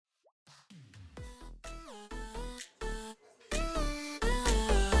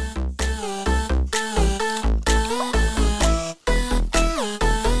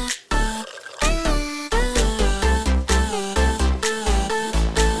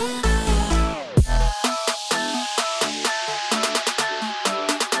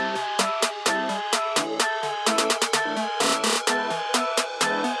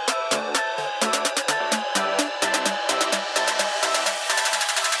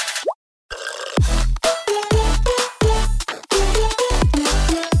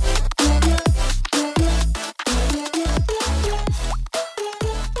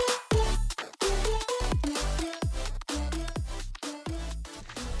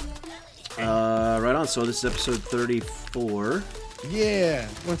So this is episode 34. Yeah,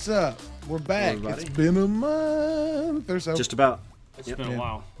 what's up? We're back. It's been a month or so. Just about. It's been a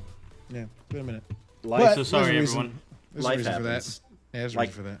while. Yeah, it's been a minute. Life. So sorry, everyone. There's Life a reason happens. for that. Yeah, there's a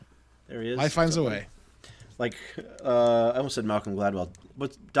reason for that. There he is. Life finds a way. Like, I almost said Malcolm Gladwell.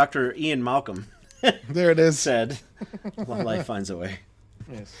 But Dr. Ian Malcolm There it is. said, well, life finds a way.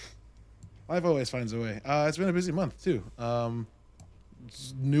 Yes. Life always finds a way. It's been a busy month, too.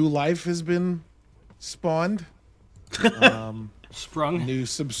 New life has been spawned. Sprung. New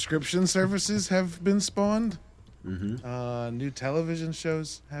subscription services have been spawned. Mm-hmm. New television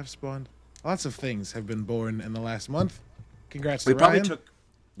shows have spawned. Lots of things have been born in the last month. Congrats to Ryan.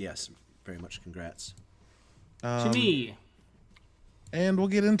 Yes, very much congrats. To me. And we'll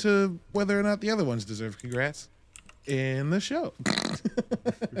get into whether or not the other ones deserve congrats in the show.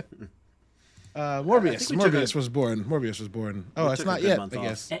 Morbius was born. Oh, it's not yet, I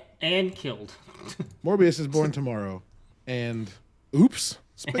guess. And killed. Morbius is born tomorrow. And oops.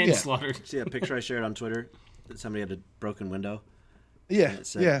 Spaghetti. And slaughtered. See a picture I shared on Twitter that somebody had a broken window? Yeah,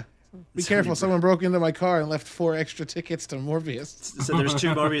 yeah. Be careful, someone broke into my car and left 4 extra tickets to Morbius. So there's 2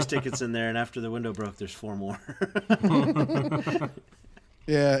 Morbius tickets in there, and after the window broke, there's 4 more.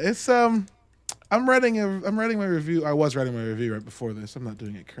 Yeah, it's I'm writing my review. I was writing my review right before this. I'm not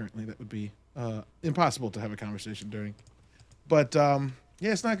doing it currently. That would be impossible to have a conversation during. But yeah,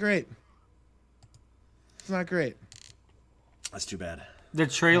 it's not great. It's not great. That's too bad. The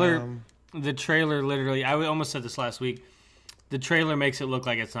trailer literally, I almost said this last week, the trailer makes it look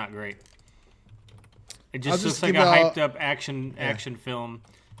like it's not great. It just looks like a hyped up action film.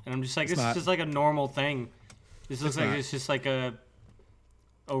 And I'm just like, this is just like a normal thing. This looks like it's just like a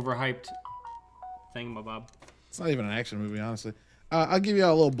overhyped thingamabob. It's not even an action movie, honestly. I'll give you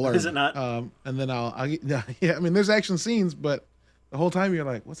all a little blurb. Is it not? And then yeah, I mean, there's action scenes, but the whole time you're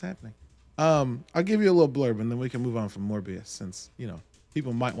like, what's happening? I'll give you a little blurb, and then we can move on from Morbius, since,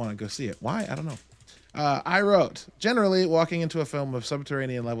 people might want to go see it. Why? I don't know. I wrote, generally, walking into a film with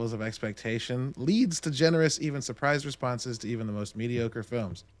subterranean levels of expectation leads to generous, even surprise responses to even the most mediocre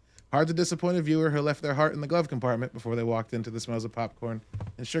films. Hard to disappoint a viewer who left their heart in the glove compartment before they walked into the smells of popcorn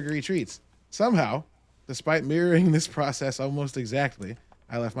and sugary treats. Somehow, despite mirroring this process almost exactly,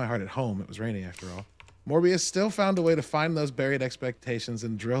 I left my heart at home. It was rainy after all. Morbius still found a way to find those buried expectations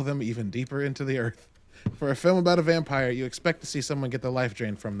and drill them even deeper into the earth. For a film about a vampire, you expect to see someone get the life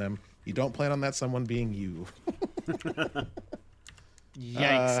drained from them. You don't plan on that someone being you.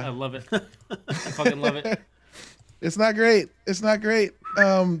 Yikes, I love it. I fucking love it. It's not great.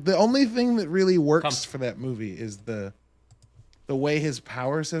 The only thing that really works for that movie is the way his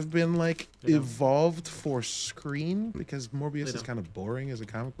powers have been evolved for screen, because Morbius is kind of boring as a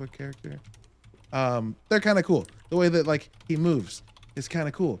comic book character. They're kind of cool. The way that he moves is kind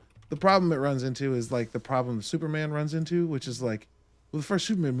of cool. The problem it runs into is the problem Superman runs into, which is well, the first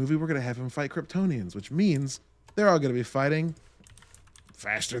Superman movie, we're gonna have him fight Kryptonians, which means they're all gonna be fighting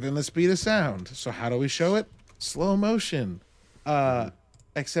faster than the speed of sound. So how do we show it? Slow motion.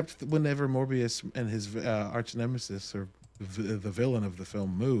 Except whenever Morbius and his arch nemesis, or the villain of the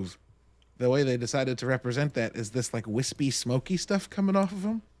film, move, the way they decided to represent that is this wispy, smoky stuff coming off of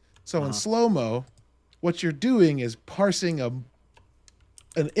him. So in slow-mo, what you're doing is parsing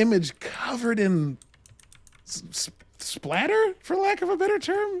an image covered in splatter, for lack of a better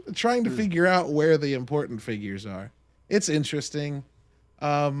term, trying to figure out where the important figures are. It's interesting.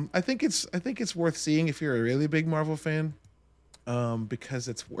 I think it's worth seeing if you're a really big Marvel fan, because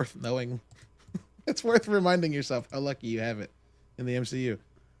it's worth knowing. It's worth reminding yourself how lucky you have it in the MCU.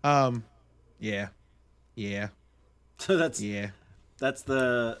 Yeah. So that's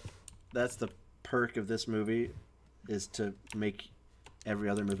the perk of this movie, is to make every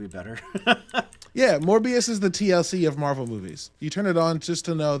other movie better. Yeah, Morbius is the TLC of Marvel movies. You turn it on just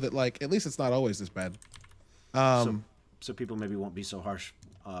to know that at least it's not always this bad. So people maybe won't be so harsh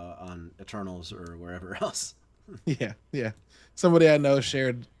on Eternals or wherever else. Yeah. Somebody I know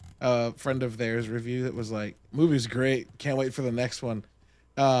shared a friend of theirs review that was like, movie's great, can't wait for the next one.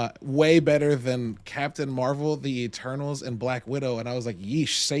 Way better than Captain Marvel, the Eternals, and Black Widow. And I was like,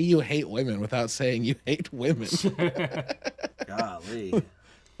 yeesh, say you hate women without saying you hate women. Golly.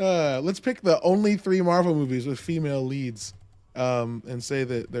 Let's pick the only 3 Marvel movies with female leads and say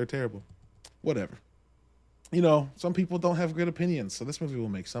that they're terrible. Whatever. You know, some people don't have good opinions, so this movie will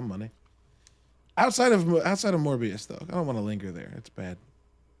make some money. Outside of Morbius, though, I don't want to linger there. It's bad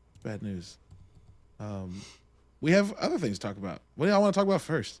news. We have other things to talk about. What do y'all want to talk about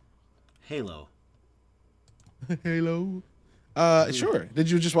first? Halo. Halo. Sure. Did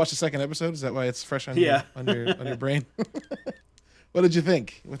you just watch the second episode? Is that why it's fresh on your brain? What did you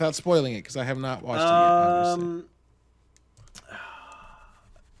think, without spoiling it? Because I have not watched it yet. Obviously.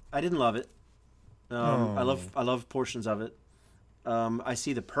 I didn't love it. I love portions of it. I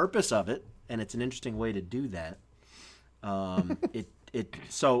see the purpose of it, and it's an interesting way to do that.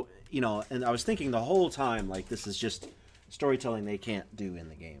 So, you know, and I was thinking the whole time, like, this is just storytelling they can't do in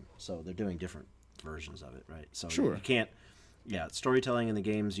the game. So they're doing different versions of it, right? So sure. You can't, storytelling in the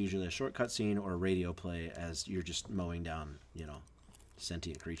game is usually a short cutscene or a radio play as you're just mowing down, you know,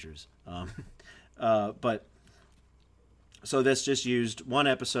 sentient creatures. But so this just used one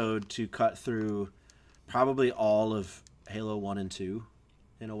episode to cut through probably all of Halo 1 and 2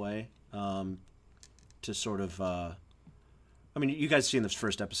 in a way, to sort of, I mean, you guys seen this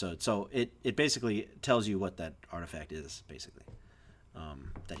first episode, so it basically tells you what that artifact is, basically,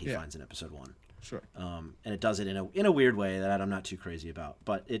 that he finds in episode 1. Sure. And it does it in a weird way that I'm not too crazy about,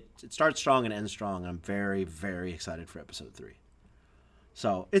 but it starts strong and ends strong. I'm very, very excited for episode 3.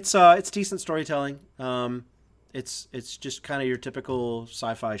 So it's decent storytelling. It's just kind of your typical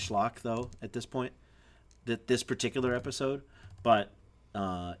sci-fi schlock, though, at this point, this particular episode, but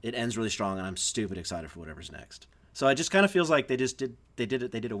it ends really strong, and I'm stupid excited for whatever's next. So it just kind of feels like they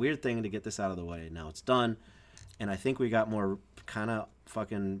did a weird thing to get this out of the way. Now it's done, and I think we got more kind of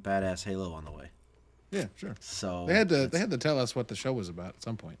fucking badass Halo on the way. Yeah, sure. So they had to tell us what the show was about at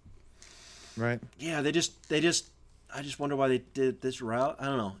some point, right? Yeah, they just. I just wonder why they did this route. I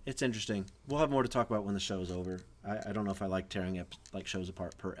don't know. It's interesting. We'll have more to talk about when the show's over. I don't know if I like tearing shows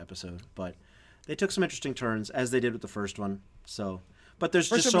apart per episode, but they took some interesting turns as they did with the first one. So. But there's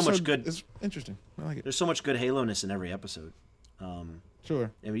just so much good. It's interesting. I like it. There's so much good Halo-ness in every episode. Sure.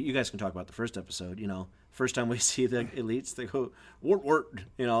 I mean, you guys can talk about the first episode. You know, first time we see the elites, they go wart wart.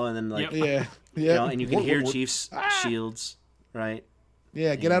 You know, and then like yeah. You know, and you can hear Chief's shields, right?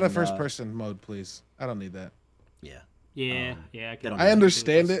 Yeah. Get out of first person mode, please. I don't need that. Yeah. I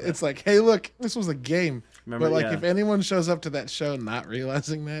understand it. It's like, hey, look, this was a game. Remember, but like, if anyone shows up to that show not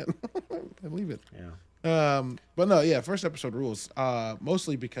realizing that, then leave it. Yeah. But no, yeah, first episode rules.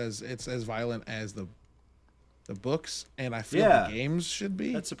 Mostly because it's as violent as the books, and I feel the games should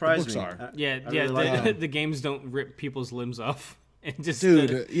be. That surprised me. The games don't rip people's limbs off. And just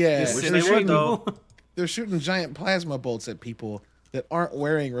they're shooting giant plasma bolts at people that aren't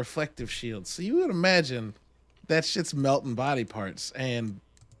wearing reflective shields. So you would imagine that shit's melting body parts. And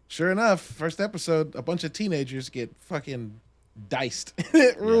sure enough, first episode, a bunch of teenagers get fucking diced.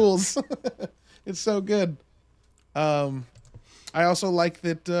 It rules. It's so good. I also like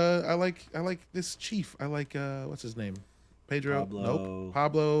that. I like this chief. I like what's his name? Pedro. Nope.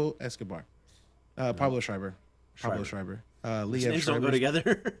 Pablo Escobar. Pablo Schreiber. Pablo Schreiber. Liev Schreiber. Don't go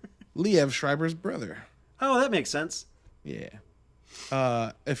together. Liev Schreiber's brother. Oh, that makes sense. Yeah.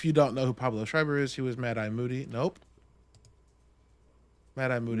 If you don't know who Pablo Schreiber is, he was Mad Eye Moody. Nope.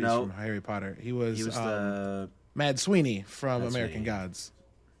 Mad Eye Moody's from Harry Potter. He was the Mad Sweeney from American Gods.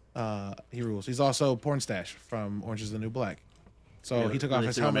 He rules. He's also Pornstache from Orange is the New Black. So he took off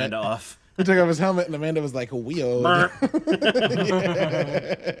his helmet. Amanda off. He took off his helmet, and Amanda was like, "Weo."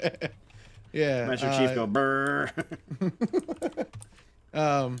 Yeah. Master Chief go burr.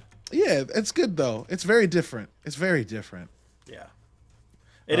 Yeah, it's good though. It's very different. Yeah.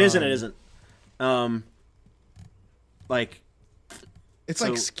 It is and it isn't. Like. It's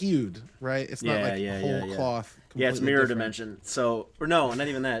like skewed, right? It's not like whole cloth. Yeah, it's mirror dimension. So, or no, not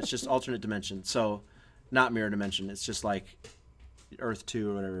even that. It's just alternate dimension. So, not mirror dimension. It's just like Earth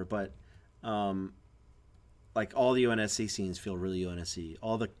 2 or whatever. But, like all the UNSC scenes feel really UNSC.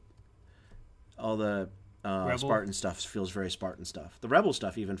 All the Spartan stuff feels very Spartan stuff. The Rebel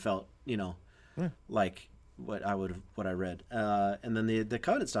stuff even felt, like what I read. And then the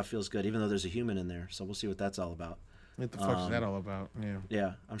Covenant stuff feels good, even though there's a human in there. So we'll see what that's all about. What the fuck is that all about? Yeah.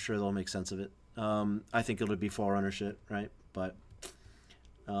 Yeah, I'm sure they'll make sense of it. I think it'll be Forerunner shit, right? But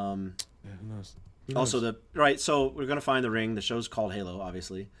who knows? Also so we're gonna find the ring. The show's called Halo,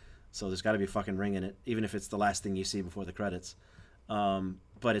 obviously, so there's got to be a fucking ring in it, even if it's the last thing you see before the credits.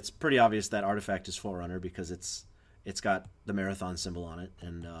 but it's pretty obvious that artifact is Forerunner because it's got the Marathon symbol on it,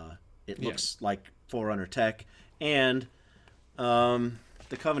 and it looks like Forerunner tech, and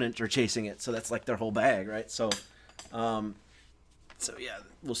the Covenant are chasing it, so that's like their whole bag, right? So yeah,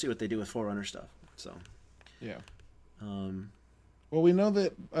 we'll see what they do with Forerunner stuff. So yeah. Well, we know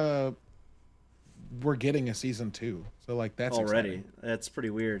that we're getting a season 2, so like that's already exciting. That's pretty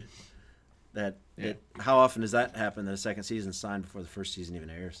weird. How often does that happen that a second season's signed before the first season even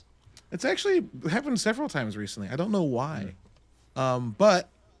airs? It's actually happened several times recently. I don't know why, but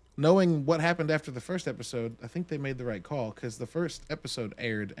knowing what happened after the first episode, I think they made the right call because the first episode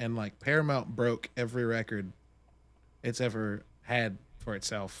aired and like Paramount broke every record it's ever had for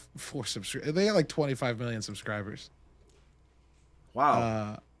itself for subscribers. They got like 25 million subscribers.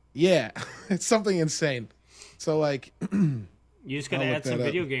 Wow. Yeah, it's something insane. So like, you just gotta add some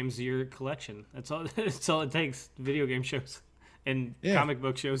video games to your collection. That's all. That's all it takes. Video game shows and comic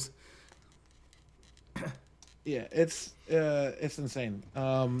book shows. Yeah, it's insane.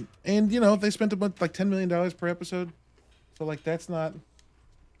 And you know they spent about like $10 million per episode, so like that's not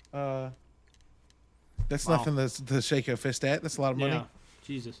nothing to shake a fist at. That's a lot of money. Yeah.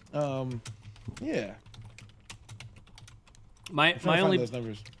 Jesus. Yeah. My only those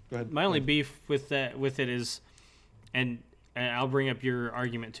numbers. Go ahead. My only beef with it is, and I'll bring up your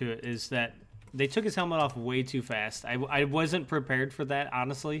argument to it, is that they took his helmet off way too fast. I wasn't prepared for that,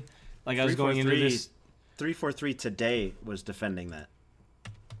 honestly. Like I was going into this. 343 today was defending that.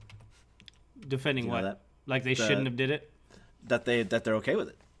 Defending what? That? Like they shouldn't have did it? That they're okay with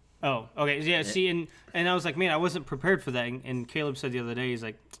it. Oh, okay. Yeah, see, and I was like, man, I wasn't prepared for that. And Caleb said the other day, he's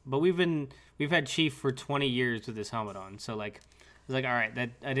like, but we've had Chief for 20 years with his helmet on. So like, I was like, all right, that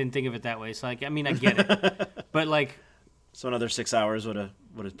I didn't think of it that way. So like, I mean, I get it, but like, so another 6 hours would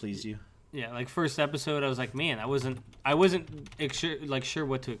have pleased you. Yeah, like first episode, I was like, man, I wasn't sure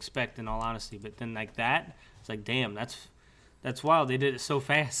what to expect in all honesty. But then like that, it's like, damn, that's wild. They did it so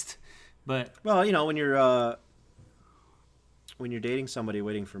fast. But well, you know, when you're dating somebody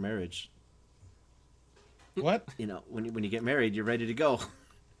waiting for marriage, what? You know, when you get married, you're ready to go.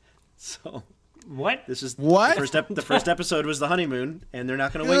 So what? This is what? The first episode was the honeymoon, and they're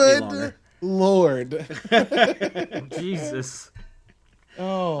not going to wait any longer. Lord, Jesus.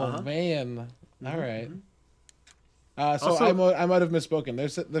 Oh man! All right. So also, I might have misspoken.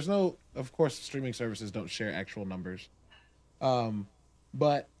 There's no, of course, streaming services don't share actual numbers.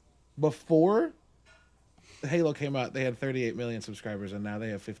 But before Halo came out, they had 38 million subscribers, and now they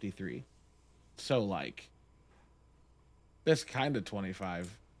have 53. So like, that's kind of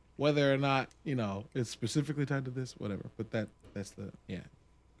 25. Whether or not it's specifically tied to this, whatever. But that's the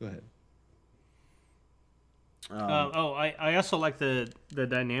Go ahead. I also like the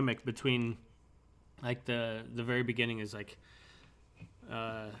dynamic between like the very beginning is like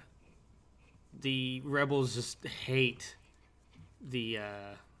the rebels just hate the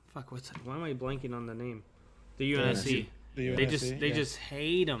why am I blanking on the name? The UNSC. They just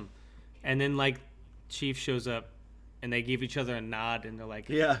hate them, and then like Chief shows up and they give each other a nod and they're like,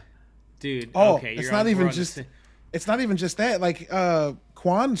 yeah, dude, okay, it's not even just that. Like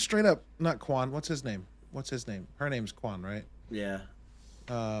Quan, straight up, not Quan, what's his name? Her name's Quan, right? Yeah.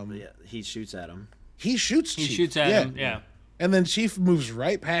 Yeah, he shoots at him. He shoots at him, yeah. And then Chief moves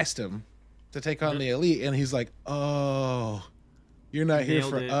right past him to take on the elite, and he's like, "Oh, you're not here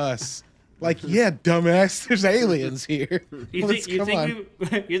for us." Like, yeah, dumbass, there's aliens here. You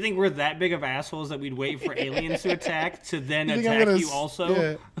think we're that big of assholes that we'd wait for aliens to attack to then attack you also?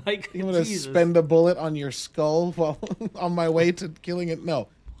 Yeah. Like, I'm gonna spend a bullet on your skull while on my way to killing it. No,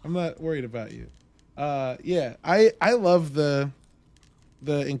 I'm not worried about you. Yeah, I love the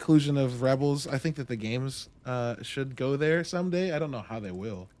inclusion of rebels. I think that the games should go there someday. I don't know how they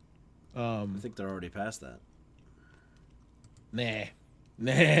will. I think they're already past that. No.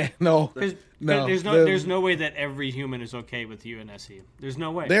 There's no way that every human is okay with UNSC. There's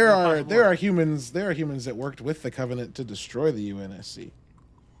no way. There are humans that worked with the Covenant to destroy the UNSC.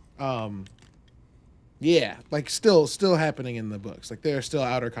 Yeah, like still happening in the books. Like there are still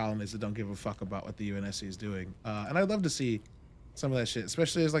outer colonies that don't give a fuck about what the UNSC is doing. And I'd love to see some of that shit,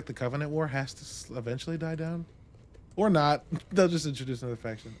 especially as like the Covenant War has to eventually die down, or not. They'll just introduce another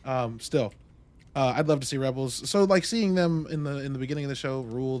faction. Still, I'd love to see rebels. So like seeing them in the beginning of the show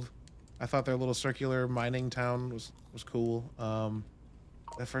ruled. I thought their little circular mining town was cool.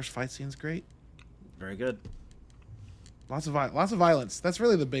 That first fight scene's great. Very good. Lots of violence. That's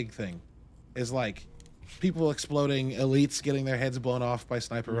really the big thing, is like people exploding, elites getting their heads blown off by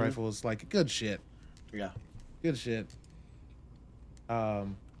sniper rifles. Like good shit. Yeah. Good shit. Yeah,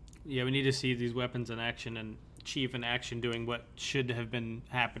 we need to see these weapons in action, and Chief in action doing what should have been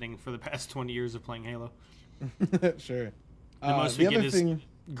happening for the past 20 years of playing Halo. Sure. The most we get is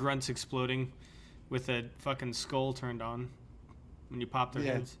grunts exploding with a fucking skull turned on when you pop their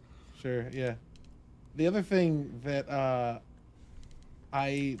heads. Sure, yeah. The other thing that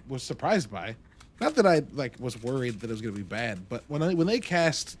I was surprised by, not that I was worried that it was going to be bad, but when they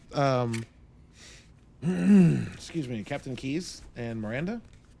cast excuse me, Captain Keyes and Miranda,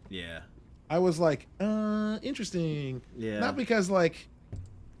 Yeah. I was like, interesting. Yeah. Not because I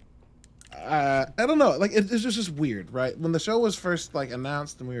don't know, it's just weird, right? When the show was first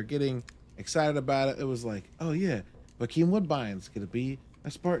announced and we were getting excited about it, it was like, oh yeah, Joaquin Woodbine's gonna be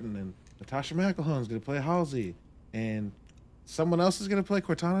a Spartan, and Natasha McElhonn's gonna play Halsey, and someone else is gonna play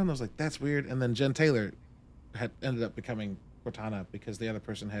Cortana, and I was like, that's weird. And then Jen Taylor had ended up becoming Cortana because the other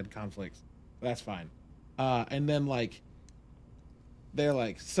person had conflicts. That's fine. And then they're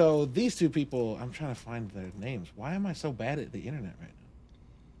like, so these two people, I'm trying to find their names. Why am I so bad at the internet right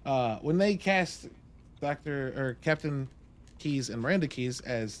now? When they cast Captain Keyes and Miranda Keyes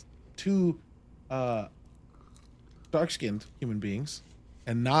as two dark-skinned human beings,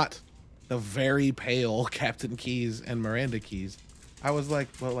 and not the very pale Captain Keyes and Miranda Keyes, I was like,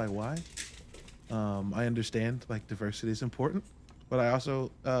 well, why? I understand diversity is important, but I also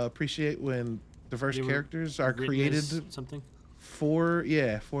appreciate when diverse characters are created something for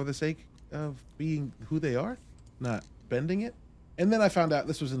the sake of being who they are, not bending it. And then I found out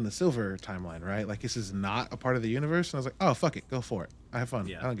this was in the Silver timeline, right? This is not a part of the universe, and I was like, oh, fuck it, go for it. I have fun.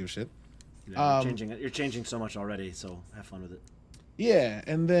 Yeah. I don't give a shit. Yeah, you're changing so much already, so have fun with it. Yeah,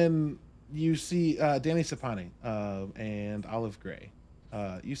 and then you see Danny Sapani and Olive Gray.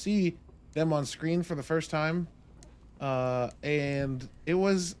 You see them on screen for the first time, and it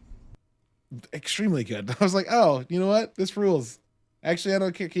was extremely good. I was like, oh, you know what? This rules. Actually, I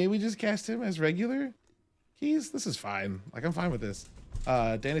don't care. Can we just cast him as regular Keyes? This is fine. I'm fine with this.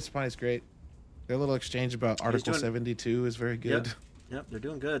 Danny Sapani's great. Their little exchange about Article 72 is very good. Yep, they're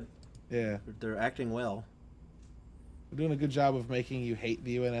doing good. Yeah. They're acting well. They're doing a good job of making you hate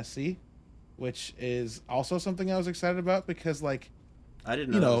the UNSC, which is also something I was excited about because, I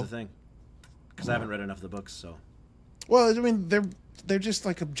didn't know that was a thing. Because I haven't read enough of the books, so. Well, I mean, they're just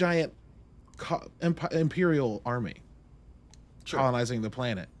a giant imperial army colonizing the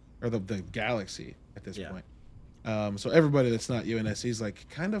planet or the galaxy at this point. So everybody that's not UNSC is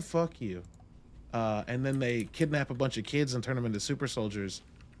kind of fuck you. And then they kidnap a bunch of kids and turn them into super soldiers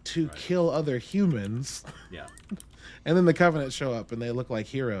to kill other humans. Yeah. And then the Covenant show up and they look like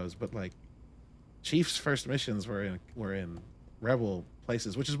heroes, but Chief's first missions were in rebel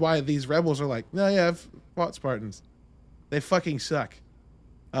places, which is why these rebels are no, yeah, I've fought Spartans. They fucking suck.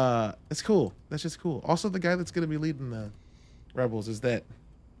 It's cool. That's just cool. Also, the guy that's going to be leading the rebels is that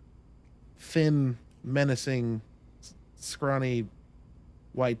thin, menacing, scrawny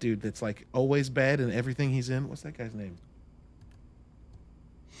white dude that's always bad in everything he's in. What's that guy's name?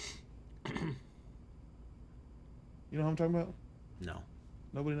 You know what I'm talking about? No.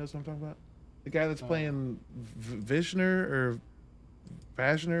 Nobody knows what I'm talking about? The guy that's playing Vishner or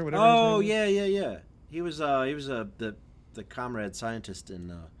Vashner, whatever. Oh, his name is. Yeah. He was the comrade scientist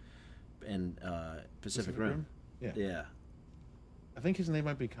in Pacific Rim. Yeah. I think his name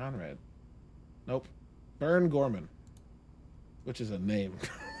might be Conrad. Nope. Vern Gorman, which is a name.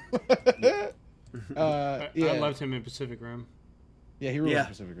 I loved him in Pacific Rim. Yeah, he ruled in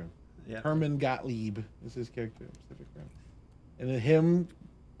Pacific Rim. Yeah. Herman Gottlieb is his character in Pacific Rim. And then him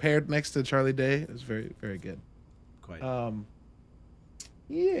paired next to Charlie Day is very, very good. Quite.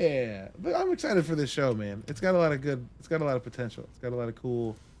 Yeah, but I'm excited for this show, man. It's got a lot of potential. It's got a lot of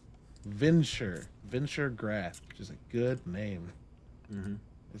cool. Vinsher Grath, which is a good name. Mm-hmm.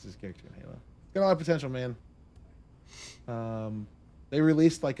 This is character in Halo. It's got a lot of potential, man. They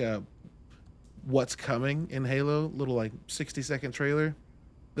released a what's coming in Halo little 60-second trailer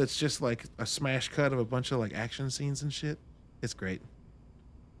that's just a smash cut of a bunch of action scenes and shit. It's great.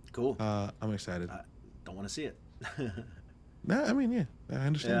 Cool. I'm excited. I don't want to see it. No, I mean, yeah, I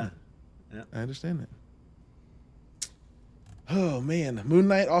understand. Yeah. I understand that. Oh man, Moon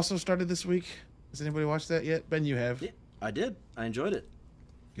Knight also started this week. Has anybody watched that yet? Ben, you have. Yeah, I did. I enjoyed it.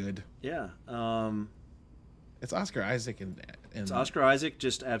 Good. Yeah. It's Oscar Isaac and it's Oscar Isaac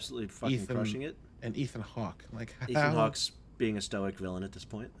just absolutely fucking crushing it. And Ethan Hawke. Ethan Hawke's being a stoic villain at this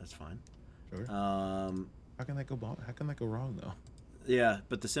point. That's fine. Sure. How can that go wrong though? Yeah,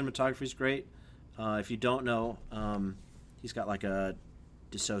 but the cinematography's great. If you don't know, he's got a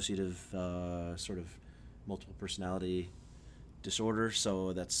dissociative sort of multiple personality disorder,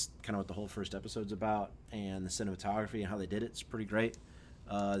 so that's kind of what the whole first episode's about. And the cinematography and how they did it's pretty great.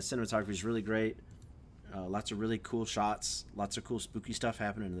 The cinematography is really great. Lots of really cool shots. Lots of cool spooky stuff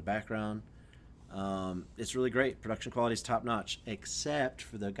happening in the background. It's really great. Production quality is top notch, except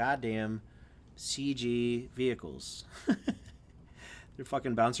for the goddamn CG vehicles. They're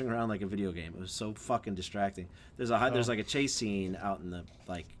fucking bouncing around like a video game. It was so fucking distracting. There's like a chase scene out in the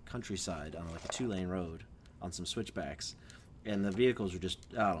like countryside on like a 2-lane road on some switchbacks, and the vehicles were just,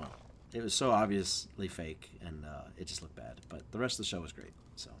 I don't know. It was so obviously fake, and it just looked bad. But the rest of the show was great.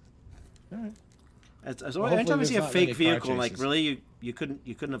 So, All right. Anytime I see a fake vehicle, like chases. really, you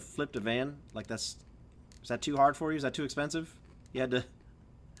couldn't have flipped a van? Like is that too hard for you? Is that too expensive? You had to.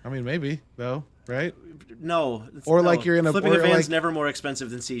 I mean, maybe though, right? No. Or no. like you're in a flipping a or van's like, never more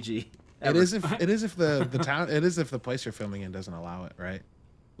expensive than CG. It ever. is if the town if the place you're filming in doesn't allow it, right?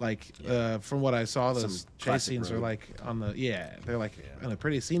 Like from what I saw, those Some chase classic scenes are road. like they're like in a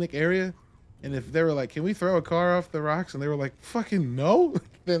pretty scenic area, and if they were like, "Can we throw a car off the rocks?" and they were like, "Fucking no,"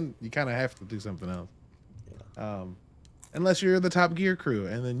 then you kind of have to do something else. Unless you're the Top Gear crew,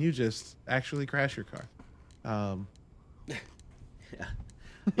 and then you just actually crash your car.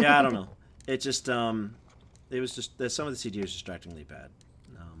 Yeah, I don't know. It just it was just some of the CG was distractingly bad.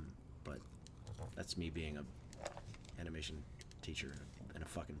 But that's me being a animation teacher and a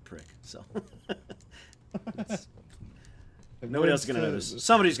fucking prick. So nobody else is gonna notice.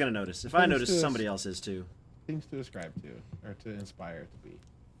 Somebody's gonna notice. If I notice, somebody else is too. Things to ascribe to or to inspire to be.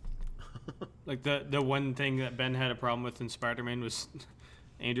 Like the one thing that Ben had a problem with in Spider-Man was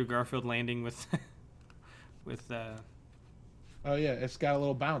Andrew Garfield landing with Oh yeah, it's got a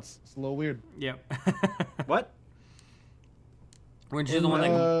little bounce. It's a little weird. Yep. What? Weren't you the one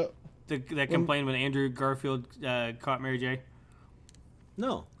that complained when Andrew Garfield caught Mary J?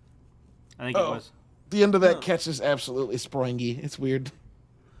 No. I think it was. The end of that catch is absolutely springy. It's weird.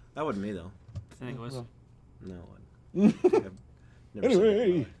 That wasn't me though. I think it was. No, it wasn't. I've never seen it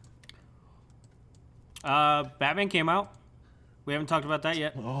in my life. Batman came out. We haven't talked about that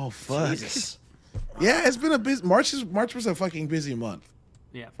yet. Oh fuck. Jesus. Yeah, it's been a busy March was a fucking busy month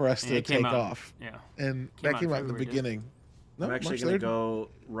Yeah. for us And to it came take out. off. Yeah. And Came that out came in out in the February, didn't it? beginning. No, I'm actually March going to 3rd. go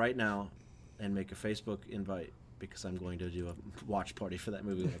right now and make a Facebook invite because I'm going to do a watch party for that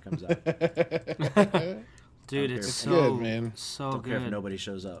movie when it comes out. Dude, Don't it's care so if- Good, man. so Don't care if good. nobody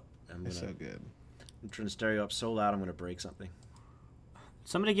shows up. It's so good. I'm trying to stereo up so loud I'm going to break something.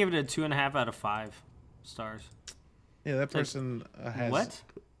 Somebody gave it a 2.5 out of 5 stars. Yeah, that person has What?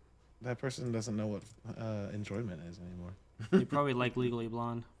 That person doesn't know what enjoyment is anymore. You probably like Legally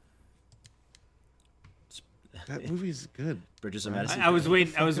Blonde. That movie's good. Bridges of Madison. I was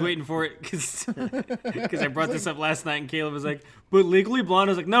waiting for it because I brought this up last night and Caleb was like, "But Legally Blonde."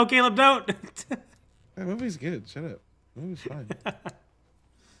 I was like, "No, Caleb, don't." That movie's good. Shut up. The movie's fine.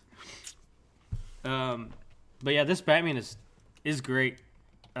 But yeah, this Batman is great.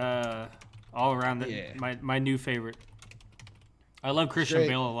 All around. Yeah. My new favorite. I love Christian Great.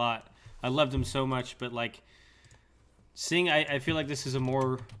 Bale a lot. I loved him so much, but like I feel like this is a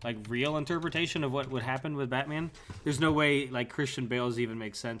more like real interpretation of what would happen with Batman. There's no way like Christian Bale's even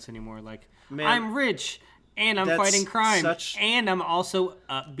makes sense anymore. Like Man, I'm rich and I'm that's fighting crime such- and I'm also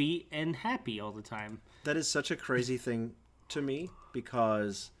upbeat and happy all the time. That is such a crazy thing to me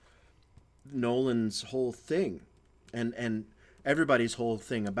because Nolan's whole thing and everybody's whole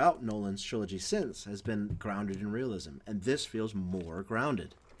thing about Nolan's trilogy since has been grounded in realism, and this feels more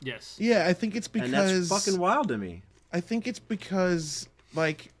grounded. Yes. Yeah, I think it's because And that's fucking wild to me. I think it's because,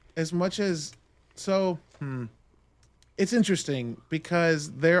 like, as much as it's interesting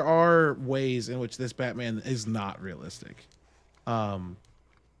because there are ways in which this Batman is not realistic,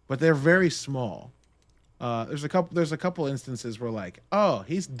 but they're very small. There's a couple instances where like, oh,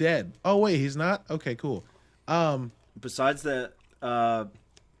 he's dead. Oh wait, he's not. Okay, cool. Besides the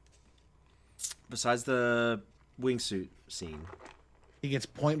wingsuit scene, He gets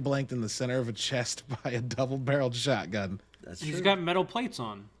point blanked in the center of a chest by a double-barreled shotgun. that's He's true. got metal plates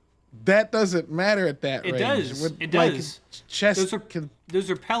on. That doesn't matter at that It range. does. With, It like, does. Chest Those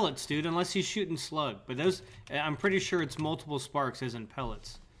are pellets, dude. Unless he's shooting slug, but those I'm pretty sure it's multiple sparks, isn't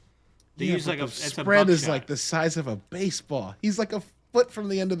pellets. They use but like the it's a spread is buckshot. like the size of a baseball. He's like a foot from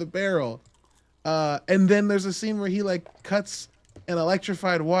the end of the barrel. And then there's a scene where he like cuts an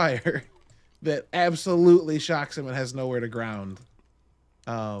electrified wire that absolutely shocks him and has nowhere to ground.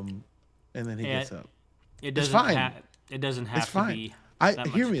 And then he gets up. It doesn't fine. It doesn't have It's fine. to be I that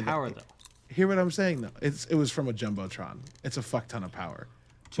hear much me power though. though. Hear what I'm saying though. It was from a jumbotron. It's a fuck ton of power.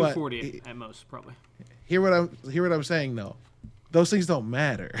 But 240 at most, probably. hear what I'm saying though. Those things don't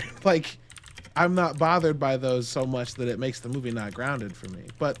matter. Like I'm not bothered by those so much that it makes the movie not grounded for me.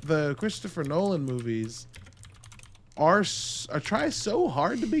 But the Christopher Nolan movies are try so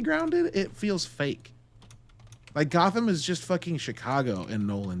hard to be grounded, it feels fake. Like Gotham is just fucking Chicago in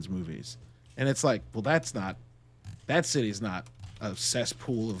Nolan's movies, and it's like, well, that city's not a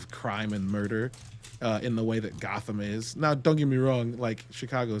cesspool of crime and murder in the way that Gotham is. Now, don't get me wrong, like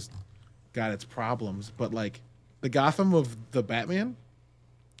Chicago's got its problems, but like the Gotham of the Batman,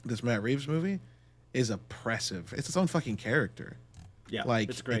 this Matt Reeves movie, is oppressive. It's its own fucking character. Yeah, like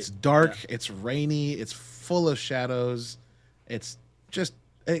it's great. It's dark, Yeah. it's rainy, it's full of shadows. It's just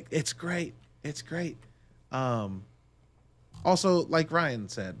it's great. It's great. Also, like Ryan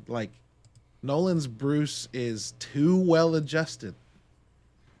said, like Nolan's Bruce is too well adjusted.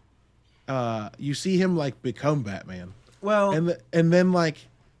 You see him like become Batman. Well, And then like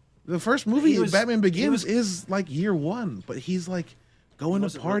the first movie, was- Batman Begins, was- is like year one, but he's like going to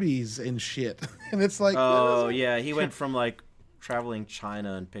wasn't parties and shit, and it's like, oh yeah, he went from like traveling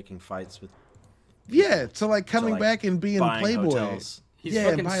China and picking fights with yeah, to like coming like, back and being buying Playboy. hotels. He's Yeah, and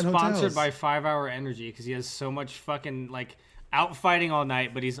fucking buying sponsored hotels. by 5 Hour Energy because he has so much fucking like out fighting all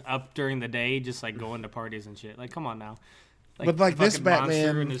night, but he's up during the day just like going to parties and shit. Like, come on now. But, like, this fucking monster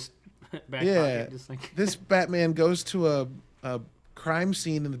Batman- in his back Yeah, pocket, just like this Batman goes to a crime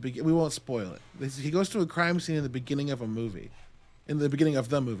scene in the beginning. We won't spoil it. He goes to a crime scene in the beginning of a movie,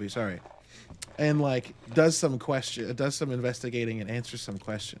 sorry, and like does some investigating and answers some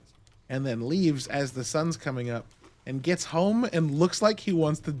questions, and then leaves as the sun's coming up, and gets home and looks like he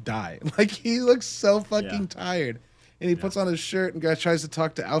wants to die. Like he looks so fucking tired, and he puts on his shirt and tries to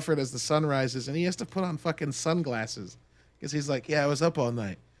talk to Alfred as the sun rises, and he has to put on fucking sunglasses because he's like, yeah, I was up all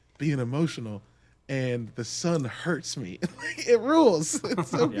night being emotional, and the sun hurts me. It rules. It's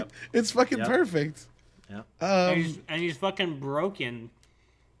so Yep. it's fucking Yep. perfect. Yeah. and he's fucking broken.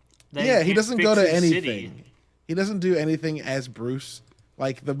 that Yeah, he can't doesn't fix go to his anything. city. He doesn't do anything as Bruce.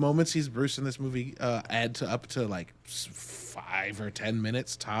 Like the moments he's Bruce in this movie add to up to like 5 or 10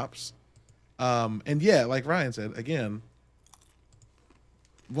 minutes tops. And yeah, like Ryan said, again,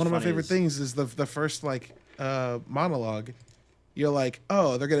 one of my Funny favorite is- things is the first like monologue. You're like,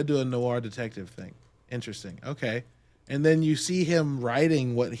 oh, they're gonna do a noir detective thing. Interesting. Okay. And then you see him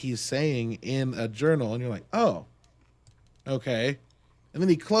writing what he's saying in a journal, and you're like, oh, okay. And then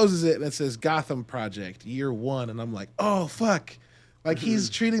he closes it and it says Gotham Project, year 1. And I'm like, oh, fuck. Like he's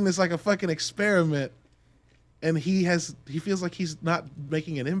treating this like a fucking experiment. And he feels like he's not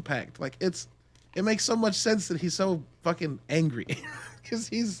making an impact. Like it makes so much sense that he's so fucking angry. Because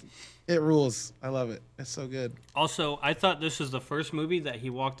it rules. I love it. It's so good. Also, I thought this was the first movie that he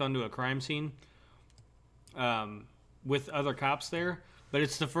walked onto a crime scene with other cops there, but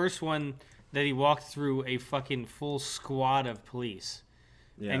it's the first one that he walked through a fucking full squad of police.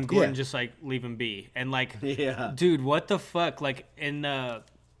 Yeah. And Gordon Yeah. just like leave him be. And like, Yeah. dude, what the fuck? Like in the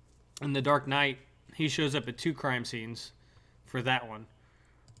Dark Knight, he shows up at 2 crime scenes for that one.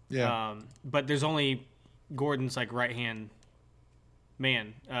 Yeah. But there's only Gordon's like right hand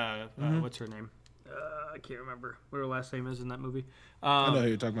man. What's her name? I can't remember what her last name is in that movie. I know who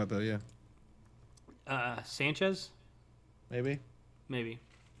you're talking about, though. Yeah. Sanchez, Maybe. maybe.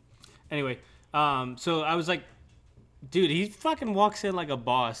 Anyway, so I was like, dude, he fucking walks in like a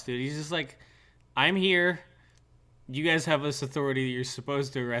boss, dude. He's just like, I'm here. You guys have this authority. You're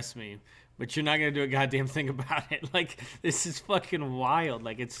supposed to arrest me, but you're not gonna do a goddamn thing about it. Like, this is fucking wild.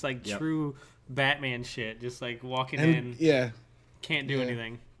 Like, it's like Yep. true Batman shit. Just like walking And in, yeah. can't do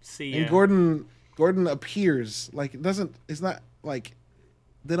anything. See ya. And Gordon appears like it's not like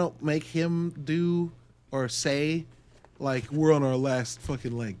they don't make him do or say like we're on our last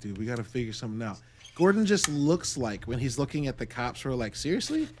fucking leg, dude. We got to figure something out. Gordon just looks like when he's looking at the cops who are like,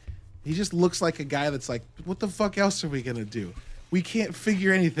 seriously? He just looks like a guy that's like, what the fuck else are we going to do? We can't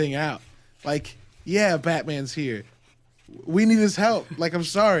figure anything out. Like, yeah, Batman's here. We need his help. Like, I'm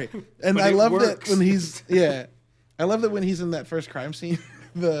sorry. And But I it love works. that when he's I love that when he's in that first crime scene,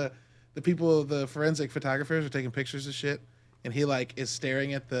 the people, the forensic photographers are taking pictures of shit, and he like is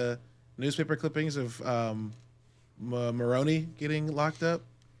staring at the newspaper clippings of Maroney getting locked up,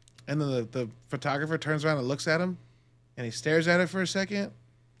 and then the photographer turns around and looks at him, and he stares at it for a second,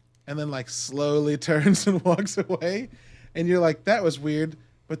 and then like slowly turns and walks away, and you're like, that was weird.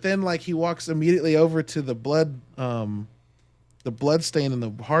 But then like he walks immediately over to the blood stain in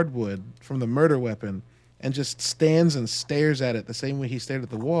the hardwood from the murder weapon, and just stands and stares at it the same way he stared at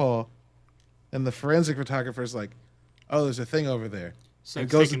the wall. And the forensic photographer's like, oh, there's a thing over there. So And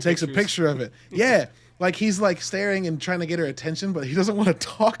goes taking and takes pictures. a picture of it. Yeah. Like he's like staring and trying to get her attention, but he doesn't want to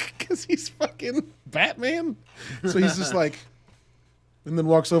talk because he's fucking Batman. So he's just like, and then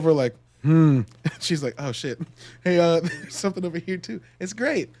walks over like, She's like, oh shit. Hey, there's something over here too. It's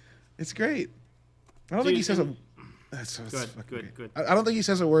great. It's great. I don't think he Dude, says a. and- That's Good, fucking good, great. good. I don't think he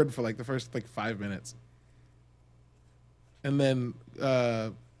says a word for like the first like 5 minutes. and then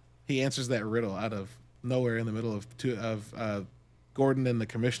he answers that riddle out of nowhere in the middle of Gordon and the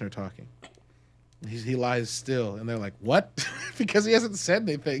commissioner talking. He lies still, and they're like, "What?" Because he hasn't said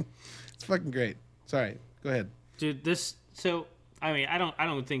anything. It's fucking great. Sorry, go ahead, dude.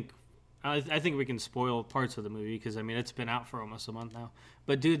 I think we can spoil parts of the movie because it's been out for almost a month now.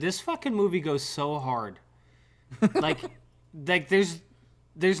 But dude, this fucking movie goes so hard. like there's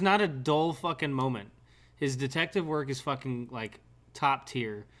not a dull fucking moment. His detective work is fucking like top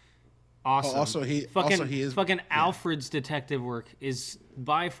tier. Awesome. Also, he is fucking Alfred's detective work is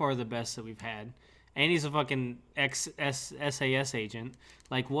by far the best that we've had. And he's a fucking SAS agent.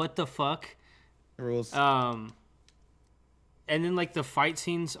 Like, what the fuck? Rules. And then like the fight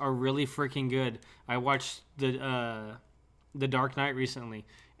scenes are really freaking good. I watched the Dark Knight recently,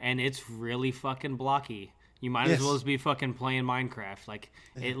 and it's really fucking blocky. You might as well as be fucking playing Minecraft. Like,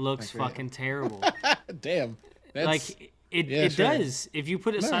 it looks fucking terrible. Damn. Like it does. If you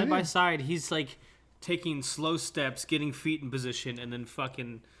put it side by side, he's like taking slow steps, getting feet in position, and then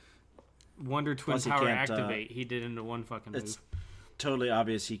fucking Wonder Twin Power activate. He did into one fucking move. It's totally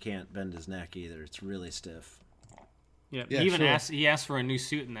obvious he can't bend his neck either. It's really stiff. Yeah, he even asked for a new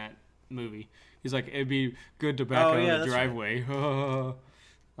suit in that movie. He's like, it'd be good to back out of the driveway. Right.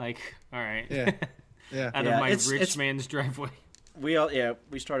 Like, all right. Yeah. Yeah. Out of my rich man's driveway. We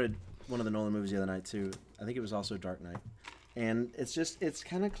started one of the Nolan movies the other night too. I think it was also Dark Knight. And it's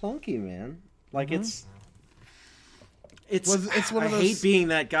kind of clunky, man. Like it's one of those... I hate being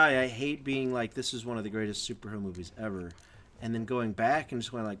that guy. I hate being like, this is one of the greatest superhero movies ever. And then going back and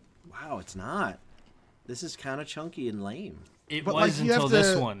just going like, wow, it's not. This is kind of chunky and lame. It was until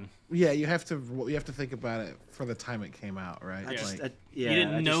this one. Yeah, you have to think about it for the time it came out, right? You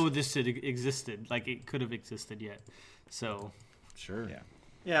didn't know this existed. Like, it could have existed yet. So, sure.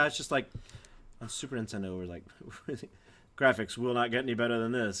 Yeah, it's just like on Super Nintendo, we're like, graphics will not get any better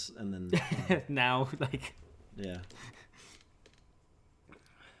than this, and then now, like, yeah.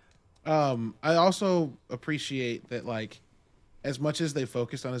 I also appreciate that, like, as much as they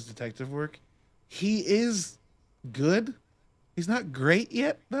focused on his detective work, he is good. He's not great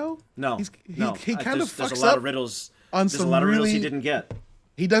yet, though. No, he kind of fucks there's a lot up of riddles. On there's a lot of riddles he didn't get.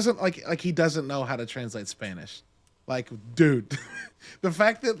 He doesn't he doesn't know how to translate Spanish. Like, dude, the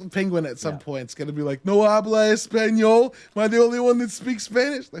fact that Penguin at some point is gonna be like, "No habla español. Am I the only one that speaks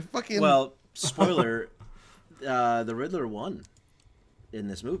Spanish?" Like, fucking. Well, spoiler: the Riddler won in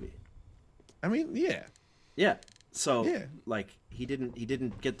this movie. I mean, yeah. Yeah. So, like, he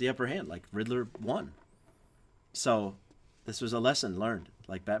didn't get the upper hand. Like, Riddler won. So, this was a lesson learned.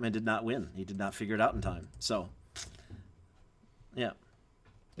 Like, Batman did not win. He did not figure it out in time. So, yeah.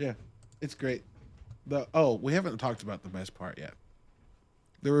 Yeah, it's great. We haven't talked about the best part yet.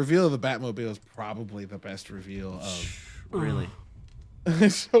 The reveal of the Batmobile is probably the best reveal of... Really?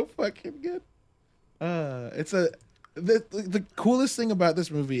 It's so fucking good. The coolest thing about this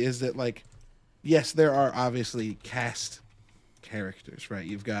movie is that, like, yes, there are obviously cast characters, right?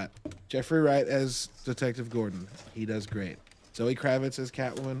 You've got Jeffrey Wright as Detective Gordon. He does great. Zoe Kravitz as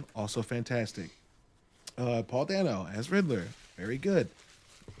Catwoman, also fantastic. Paul Dano as Riddler, very good.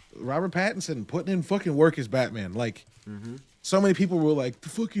 Robert Pattinson putting in fucking work as Batman. Like, so many people were like, the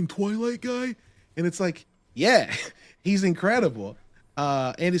fucking Twilight guy? And it's like, yeah, he's incredible.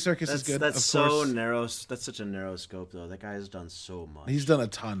 Andy Serkis is good. That's so narrow. That's such a narrow scope, though. That guy has done so much. He's done a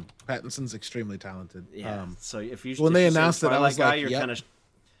ton. Pattinson's extremely talented. Yeah. So if you when they announced that, I was like, you're kind of.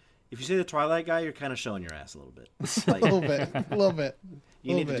 If you say the Twilight guy, you're kind of showing your ass a little bit. Like, a little bit.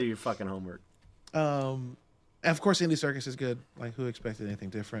 You need to do your fucking homework. Of course, Andy Serkis is good. Like, who expected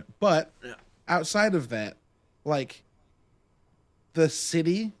anything different? But outside of that, like, the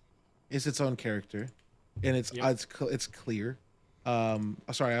city is its own character, and it's clear.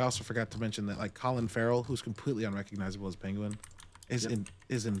 Sorry, I also forgot to mention that, like, Colin Farrell, who's completely unrecognizable as Penguin, is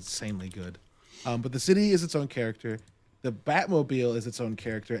insanely good. But the city is its own character. The Batmobile is its own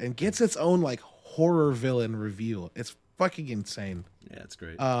character and gets its own, like, horror villain reveal. It's fucking insane. Yeah, it's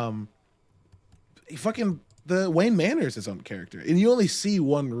great. The Wayne Manor is his own character, and you only see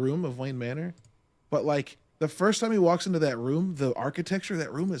one room of Wayne Manor, but, like, the first time he walks into that room, the architecture of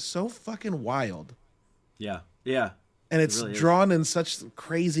that room is so fucking wild. Yeah. And it's really drawn in such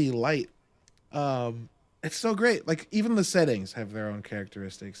crazy light. It's so great. Like, even the settings have their own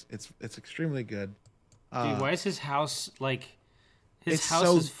characteristics. It's extremely good. Dude, why is his house like? His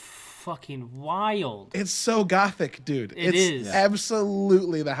house is fucking wild. It's so gothic, dude. It's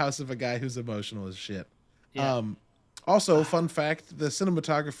absolutely the house of a guy who's emotional as shit. Yeah. Also, fun fact: the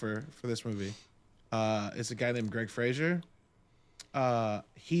cinematographer for this movie is a guy named Greg Fraser.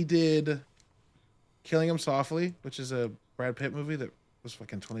 He did Killing Him Softly, which is a Brad Pitt movie that was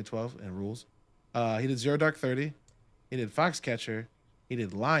fucking 2012 and rules. He did Zero Dark 30. He did Foxcatcher. He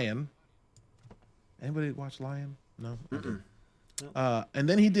did Lion. Anybody watch Lion? No. And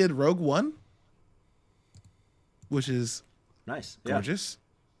then he did Rogue One, which is nice, gorgeous.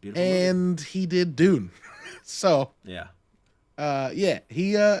 Beautiful and movie. He did Dune. So yeah,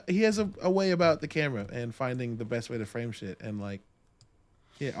 he has a way about the camera and finding the best way to frame shit. And like,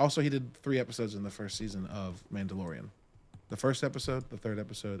 yeah. Also, he did 3 episodes in the first season of Mandalorian. The first episode, the third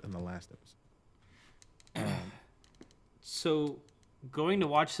episode, and the last episode. So, going to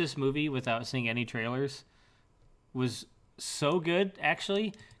watch this movie without seeing any trailers was so good,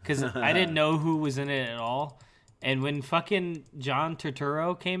 actually, because I didn't know who was in it at all. And when fucking John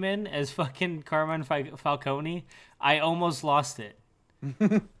Turturro came in as fucking Carmine Falcone, I almost lost it.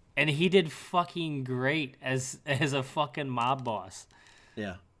 And he did fucking great as a fucking mob boss.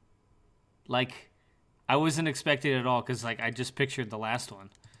 Yeah. Like, I wasn't expecting it at all, because like I just pictured the last one. And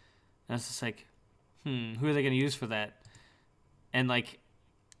I was just like, who are they going to use for that? And like,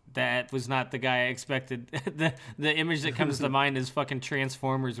 that was not the guy I expected. the image that comes to mind is fucking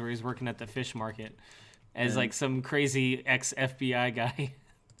Transformers, where he's working at the fish market as like some crazy ex-FBI guy.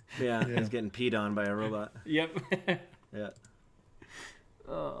 Yeah, he's getting peed on by a robot. Yep. Yeah.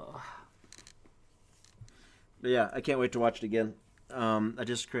 But yeah, I can't wait to watch it again. I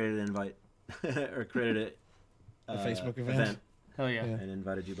just created an invite or created a Facebook event. Hell yeah. And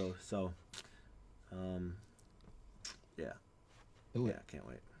invited you both. So, yeah. Yeah, can't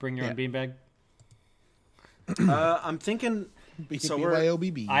wait. Bring your own beanbag. I'm thinking. So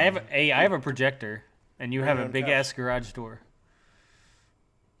BYOBB. I have a projector, and you have a big ass garage door.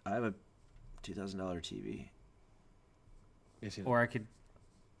 I have a $2,000 TV. Yes, or I could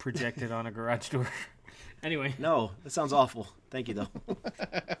project it on a garage door. Anyway. No, that sounds awful. Thank you, though.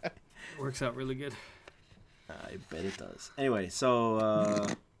 Works out really good. I bet it does. Anyway, so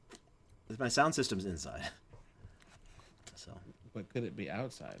my sound system's inside. So. But could it be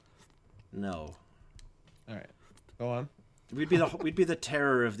outside? No. All right, go on. We'd be the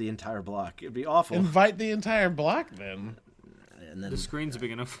terror of the entire block. It'd be awful. Invite the entire block then. And then the screen's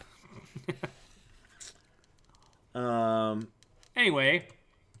big enough. Anyway.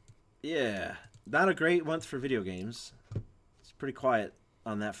 Yeah, not a great month for video games. It's pretty quiet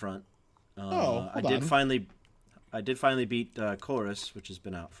on that front. I did finally beat Chorus, which has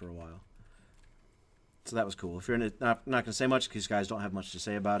been out for a while. So that was cool. If you're in it, not going to say much because guys don't have much to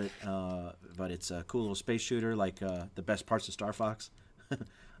say about it. But it's a cool little space shooter, like the best parts of Star Fox.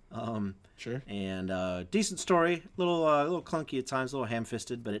 Sure. And decent story, little clunky at times, a little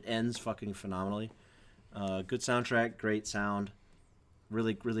ham-fisted, but it ends fucking phenomenally. Good soundtrack, great sound,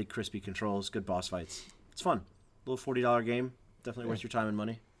 really really crispy controls, good boss fights. It's fun. Little $40 game, definitely worth your time and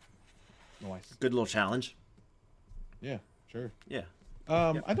money. Nice. Good little challenge. Yeah, sure. Yeah.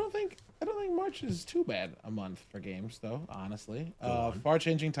 Yep. I don't think March is too bad a month for games, though. Honestly, Far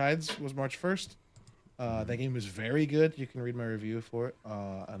Changing Tides was March 1st. That game was very good. You can read my review for it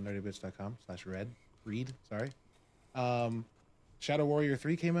on nerdybits.com/read. Sorry. Shadow Warrior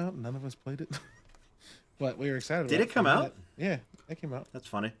 3 came out. None of us played it, but we were excited. Did it come out? Yeah, it came out. That's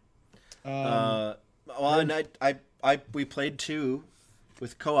funny. We played 2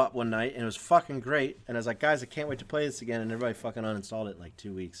 with co-op one night, and it was fucking great. And I was like, guys, I can't wait to play this again. And everybody fucking uninstalled it in like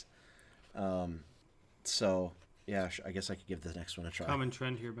 2 weeks. So yeah, I guess I could give the next one a try. Common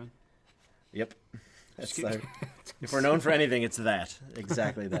trend here, Ben. Yep. That's if we're known for anything, it's that.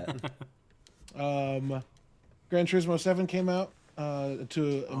 Exactly that. Gran Turismo 7 came out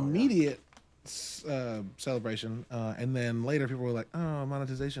to immediate celebration, and then later people were like, "Oh,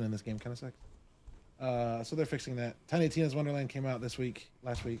 monetization in this game kind of sucks." So they're fixing that. Tiny Tina's Wonderland came out last week,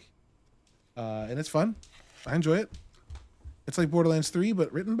 and it's fun. I enjoy it. It's like Borderlands 3,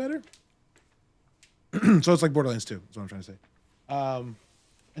 but written better. So it's like Borderlands 2. Is what I'm trying to say. And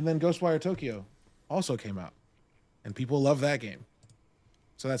then Ghostwire Tokyo also came out, and people love that game.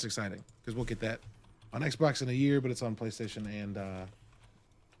 So that's exciting because we'll get that on Xbox in a year, but it's on PlayStation and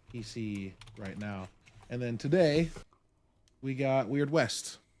PC right now. And then today we got Weird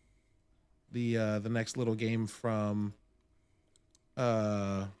West, the next little game from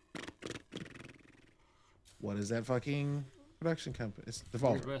what is that fucking production company? It's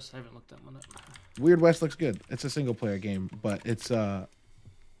Devolver. Weird West. I haven't looked that one up. Weird West looks good. It's a single player game, but it's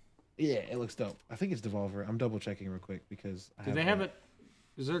yeah, it looks dope. I think it's Devolver. I'm double checking real quick because Do they have it?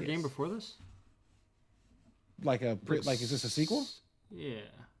 Is there a game before this? Like is this a sequel? Yeah.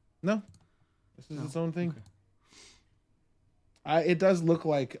 No, this is its own thing. Okay. It does look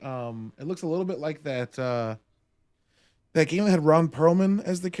like it looks a little bit like that that game that had Ron Perlman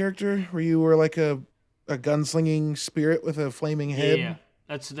as the character, where you were like a a gunslinging spirit with a flaming head. Yeah.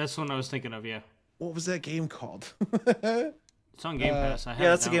 That's what I was thinking of. Yeah. What was that game called? It's on Game Pass. Yeah,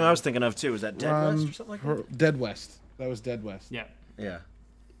 that's the game I was thinking of too. Was that Dead West or something like that? Dead West. That was Dead West. Yeah. Yeah.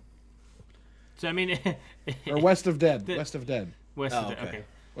 So I mean, Or West of Dead. West of Dead. West. Oh, Of okay. okay. I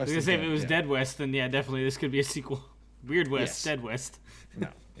West was gonna of say Dead, if it was yeah. Dead West, then yeah, definitely this could be a sequel. Weird West, Yes. Dead West. No,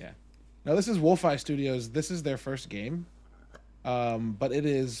 yeah. No, this is Wolfeye Studios. This is their first game. But it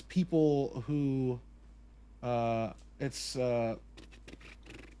is people who it's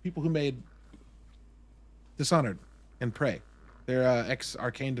people who made Dishonored and Prey. They're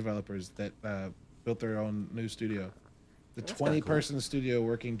ex-Arcane developers that built their own new studio. The That's kinda 20-person studio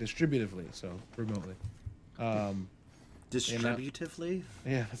working distributively, so remotely. Distributively?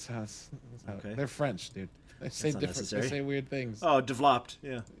 Yeah, that's how Okay. they're French, dude. They say That's different. They unnecessary. say weird things. Oh, developed.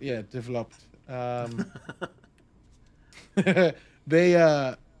 Yeah. Yeah, developed. They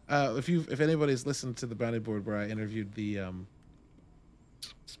if anybody's listened to the Bounty Board where I interviewed the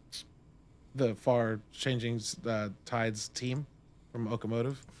Far Changing Tides team from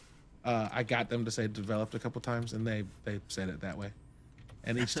Okamotive, I got them to say developed a couple times, and they said it that way,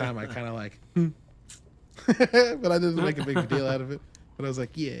 and each time I kind of like, but I didn't make a big deal out of it. But I was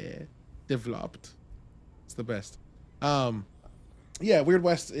like, yeah, developed. It's the best. Yeah, Weird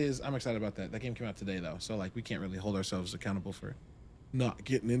West I'm excited about that. That game came out today though, so like we can't really hold ourselves accountable for not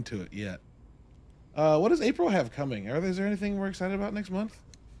getting into it yet. What does April have coming? Is there anything we're excited about next month?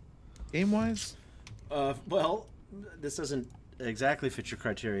 Game wise? Well, this doesn't exactly fit your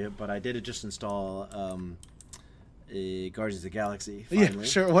criteria, but I did just install a Guardians of the Galaxy. Finally, Yeah,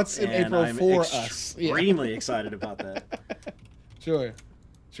 sure. What's in and April I'm for us? Yeah. Extremely excited about that. Sure.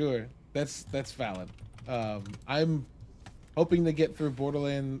 That's valid. I'm hoping to get through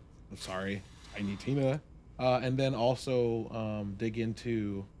Borderlands. Sorry, Tiny Tina, and then also dig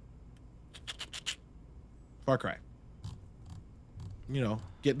into Far Cry. You know,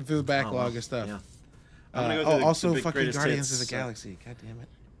 getting through the backlog of stuff. Yeah. I'm gonna go through also the big fucking greatest Guardians hits, of the so- Galaxy. God damn it.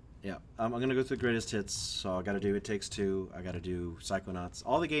 Yeah, I'm gonna go through the greatest hits. So I got to do It Takes Two. I got to do Psychonauts.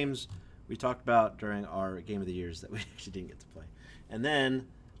 All the games we talked about during our Game of the Years that we actually didn't get to play. And then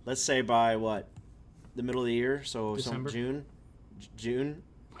let's say by the middle of the year, so December? June,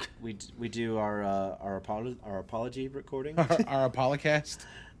 we do our apology recording. Our Apolocast.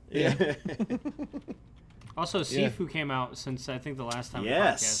 Yeah. Also, Yeah. Sifu came out since I think the last time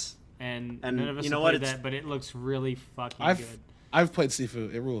Yes. we podcast, and And none of us you have know what? played It's- that, but it looks really fucking I've good. I've played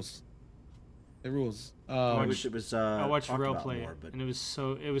Sifu. It rules. It rules. I wish it was. I watched talked Rail about play more, it, but and it was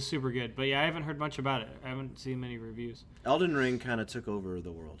super good. But yeah, I haven't heard much about it. I haven't seen many reviews, Elden Ring kind of took over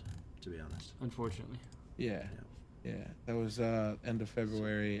the world, to be honest. unfortunately. Yeah. That was end of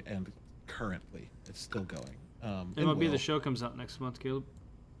February, and currently it's still going. It MLB will. The Show comes out next month, Caleb.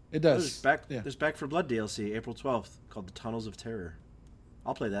 It There's does. back. Yeah. There's Back for Blood DLC, April 12th, called The Tunnels of Terror.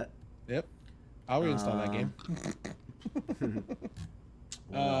 I'll play that. Yep. I'll reinstall that game.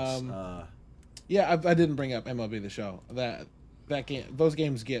 What else? Yeah, I didn't bring up MLB The Show. That game, those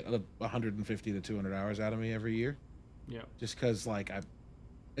games get 150 to 200 hours out of me every year. Yeah. Just because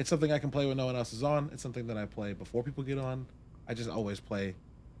it's something I can play when no one else is on. It's something that I play before people get on. I just always play.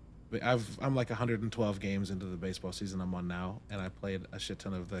 I'm like 112 games into the baseball season I'm on now, and I played a shit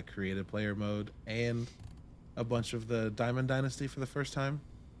ton of the creative player mode and a bunch of the Diamond Dynasty for the first time,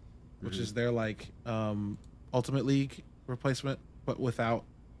 which is their Ultimate League replacement, but without,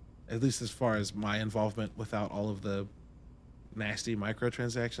 at least as far as my involvement, without all of the nasty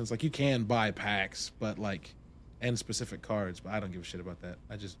microtransactions. Like you can buy packs, but and specific cards, but I don't give a shit about that.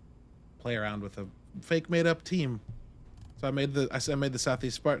 I just play around with a fake made up team. So I made the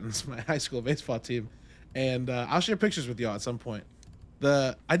Southeast Spartans, my high school baseball team, and I'll share pictures with y'all at some point.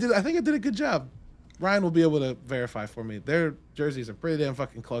 I think I did a good job. Ryan will be able to verify for me. Their jerseys are pretty damn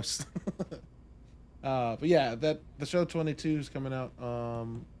fucking close. But yeah, the show 22 is coming out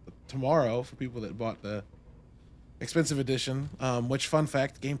tomorrow for people that bought the expensive edition. Which, fun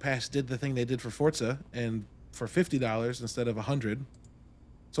fact, Game Pass did the thing they did for Forza, and for $50 instead of $100.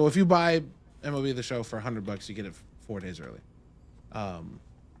 So if you buy MLB The Show for $100, you get it 4 days early.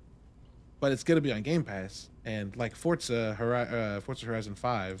 But it's gonna be on Game Pass, and like Forza Horizon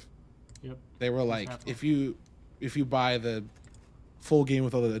 5, Yep. they were like, if you buy the full game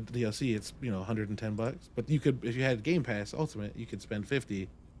with all the DLC, it's $110. But you could, if you had Game Pass Ultimate, you could spend $50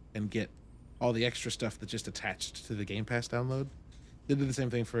 and get all the extra stuff that just attached to the Game Pass download. They did the same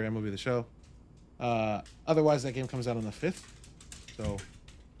thing for MLB The Show. Otherwise, that game comes out on the 5th. So,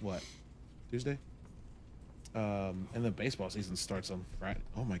 what? Tuesday? And the baseball season starts on Friday.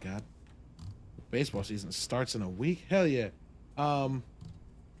 Oh my god. Baseball season starts in a week? Hell yeah.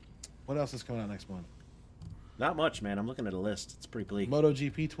 What else is coming out next month? Not much, man. I'm looking at a list. It's pretty bleak.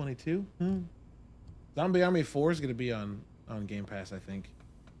 MotoGP 22. Zombie Army 4 is going to be on Game Pass, I think.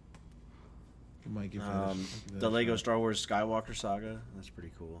 You might give that the Lego shot. Star Wars Skywalker Saga. That's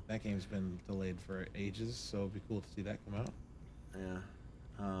pretty cool. That game's been delayed for ages, so it'd be cool to see that come out.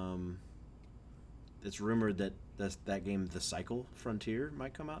 Yeah. It's rumored that that game, The Cycle Frontier,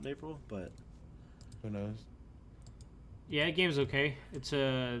 might come out in April, but Who knows? Yeah, that game's okay. It's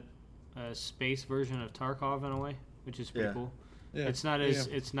a space version of Tarkov in a way, which is pretty cool. Yeah. It's not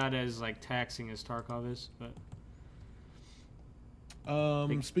as like taxing as Tarkov is, but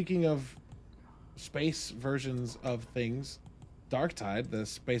Speaking of space versions of things, Darktide, the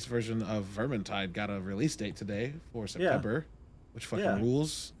space version of Vermintide, got a release date today for September, which fucking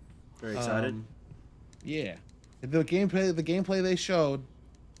rules. Very excited. Yeah, the gameplay they showed,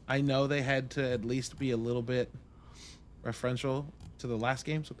 I know they had to at least be a little bit referential to the last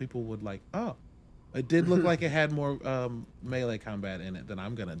game, so people would like, oh, it did look like it had more melee combat in it than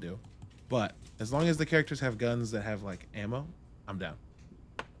I'm gonna do. But as long as the characters have guns that have like ammo, I'm down.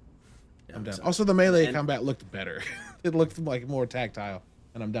 Yeah, I'm down. so- Also, the melee combat looked better. It looked like more tactile,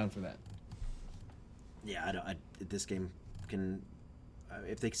 and I'm down for that. Yeah, this game can,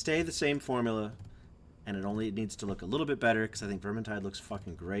 if they stay the same formula, and it only needs to look a little bit better, because I think Vermintide looks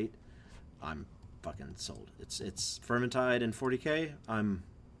fucking great. I'm fucking sold. It's Vermintide in 40K.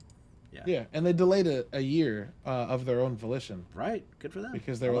 Yeah, and they delayed it a year of their own volition Right. Good for them.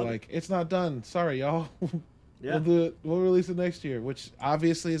 because they I were love like, it's not done. Sorry, y'all. Yeah. We'll do it. We'll release it next year, which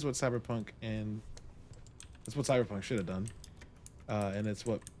obviously is what Cyberpunk should have done, and it's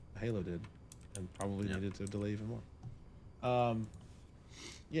what Halo did, and probably needed to delay even more.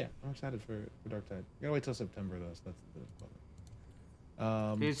 Yeah, I'm excited for Darktide. You gotta wait till September though, so that's the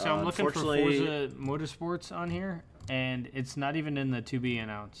bummer. okay, so I'm looking for unfortunately- Forza Motorsports on here, and it's not even in the to be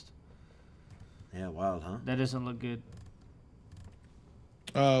announced. Yeah, wild, huh? That doesn't look good.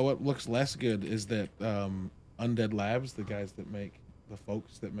 What looks less good is that Undead Labs, the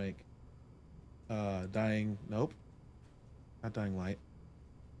folks that make not Dying Light.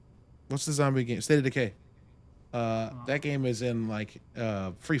 What's the zombie game? State of Decay. That game is in like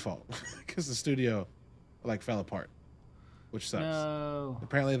free fall because the studio like fell apart, which sucks. No.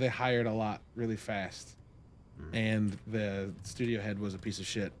 Apparently they hired a lot really fast, and the studio head was a piece of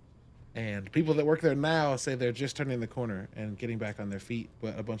shit. And people that work there now say they're just turning the corner and getting back on their feet,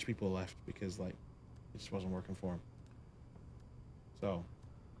 but a bunch of people left because like it just wasn't working for them. So,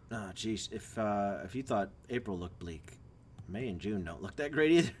 Oh, jeez. If you thought April looked bleak, May and June don't look that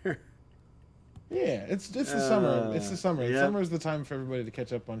great either. yeah, it's the summer. It's the summer. yeah. Summer is the time for everybody to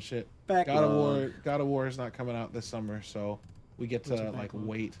catch up on shit. Backlog. God of War is not coming out this summer, so we get to like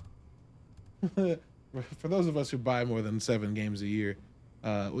wait. For those of us who buy more than 7 games a year,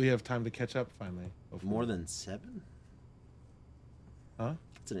 we have time to catch up finally. Hopefully. More than 7? Huh?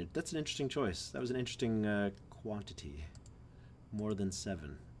 That's an interesting choice. That was an interesting quantity. More than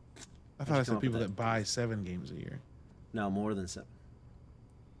 7. I thought I come said up people with that buy 7 games a year. No, more than 7.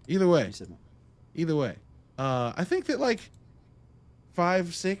 Either way, You said I think that like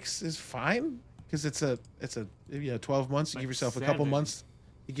 5, 6 is fine because it's a 12 months. You Like give yourself a couple 7. months.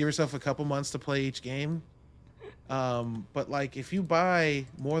 You give yourself a couple months to play each game. But like if you buy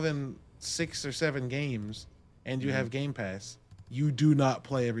more than 6 or 7 games and you have Game Pass, you do not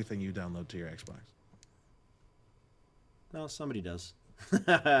play everything you download to your Xbox. no, somebody does.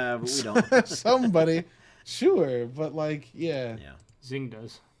 But we don't. Somebody, sure, but like yeah. Yeah. Zing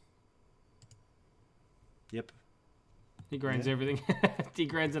does. Yep. He grinds everything. He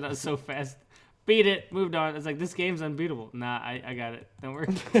grinds it out so fast. Beat it. Moved on. It's like, this game's unbeatable. Nah, I got it. Don't worry.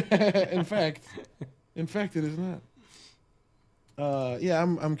 in fact, it is not. Yeah,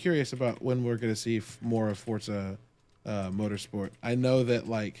 I'm curious about when we're gonna see more of Forza Motorsport. I know that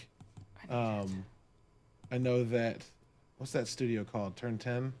like, I know that what's that studio called? Turn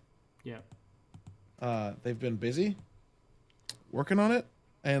 10. Yeah. They've been busy working on it,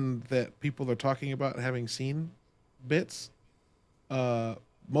 and that people are talking about having seen bits.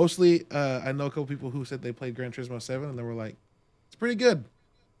 Mostly, I know a couple people who said they played Gran Turismo 7 and they were like, it's pretty good.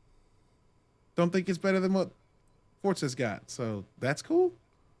 Don't think it's better than what Forza's got, so that's cool.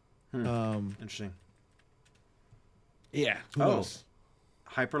 Interesting. Yeah. Who Oh. knows?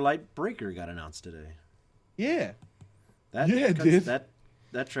 Hyperlight Breaker got announced today. Yeah. That Yeah, it did.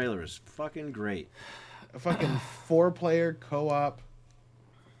 That trailer is fucking great. A fucking 4-player co-op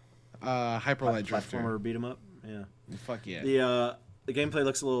Hyperlight Drifter. Platformer beat 'em up. Yeah. Fuck yeah. The gameplay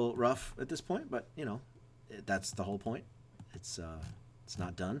looks a little rough at this point, but that's the whole point. It's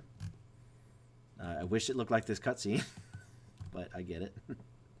not done. I wish it looked like this cutscene, but I get it.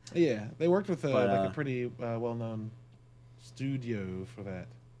 Yeah, they worked with But, like a pretty well-known studio for that.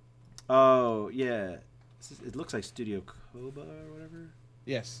 Oh yeah, it looks like Studio Koba or whatever.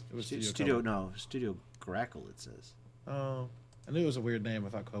 Yes, it was Studio. Koba. No, Studio Grackle. It says. Oh, I knew it was a weird name. I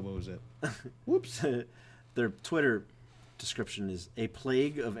thought Kobo was it. Whoops. Their Twitter description is a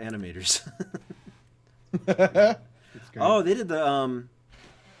plague of animators. Oh, they did the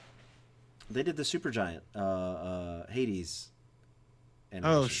Supergiant Hades.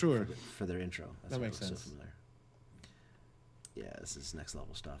 Oh, sure. For their intro. That's That why makes it looks sense. So familiar. Yeah, this is next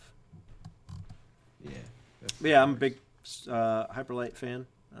level stuff. Yeah. But yeah, I'm a big Hyperlight fan.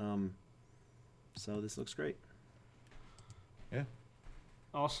 So this looks great. Yeah.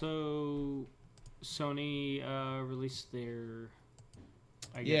 Also, Sony released their,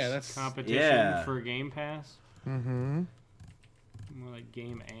 I guess, that's competition for Game Pass. Mm-hmm. More like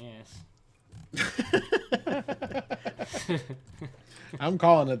Game Ass. I'm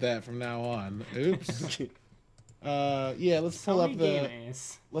calling it that from now on. Oops. Yeah, let's pull Sony up Game the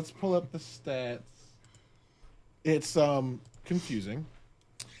Ass. let's pull up the stats. It's confusing.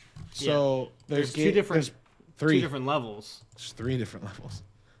 So there's two different there's three two different levels. There's three different levels.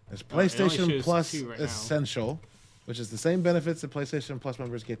 There's Oh, it only PlayStation shows Plus two right now. Essential, which is the same benefits that PlayStation Plus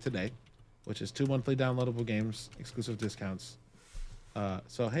members get today, which is 2 monthly downloadable games, exclusive discounts.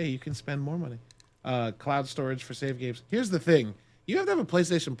 So hey, you can spend more money. Cloud storage for save games. Here's the thing: you have to have a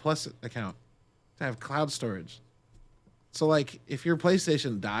PlayStation Plus account to have cloud storage. So like, if your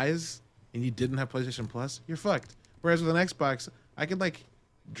PlayStation dies and you didn't have PlayStation Plus, you're fucked. Whereas with an Xbox, I could like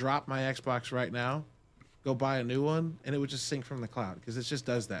drop my Xbox right now, go buy a new one, and it would just sync from the cloud because it just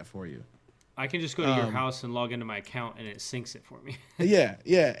does that for you. I can just go to your house and log into my account, and it syncs it for me. Yeah,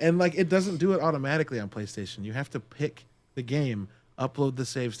 and like it doesn't do it automatically on PlayStation. You have to pick the game, upload the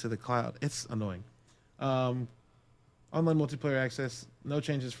saves to the cloud. It's annoying. Online multiplayer access, no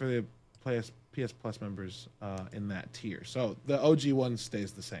changes for the PS Plus members in that tier. So the OG one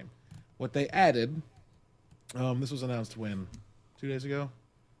stays the same. What they added, this was announced when? 2 days ago?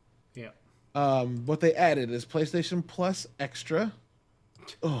 Yeah. What they added is PlayStation Plus Extra.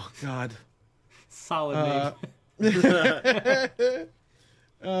 Oh, God. Solid name.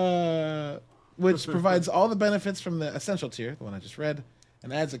 Which provides all the benefits from the Essential tier, the one I just read,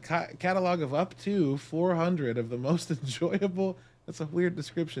 and adds a catalog of up to 400 of the most enjoyable, that's a weird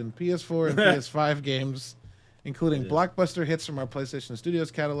description, PS4 and PS5 games, including blockbuster hits from our PlayStation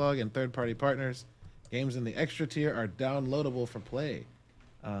Studios catalog and third-party partners. Games in the Extra tier are downloadable for play.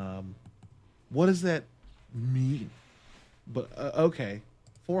 What does that mean? But okay,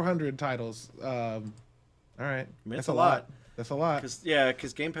 400 titles. All right, That's a lot. That's a lot.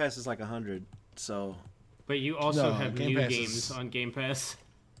 Because Game Pass is like 100. So But you also No, have Game new Pass games is- on Game Pass.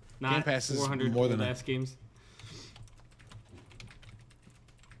 Not Game Pass is 400 more than old that. ass games.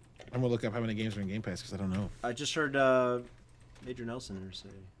 I'm gonna look up how many games are in Game Pass because I don't know. I just heard Major Nelson or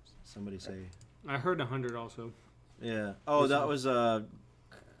somebody say. I heard 100 also. Yeah. Oh, that was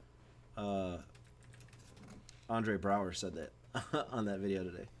Andre Brower said that on that video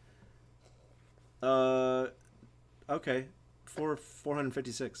today. Okay,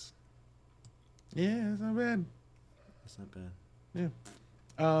 456. Yeah, that's not bad. That's not bad. Yeah.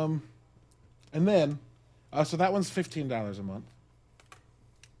 And then, so that one's $15 a month.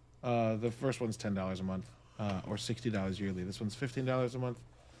 The first one's $10 a month, or $60 yearly. This one's $15 a month,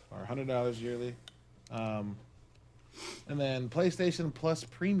 or $100 yearly. And then PlayStation Plus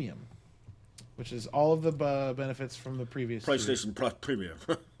Premium, which is all of the benefits from the previous PlayStation Plus Premium.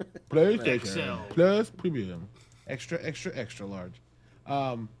 PlayStation Plus Premium, extra large.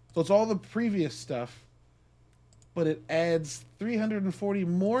 So it's all the previous stuff, but it adds 340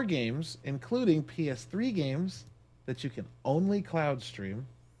 more games, including PS3 games that you can only cloud stream.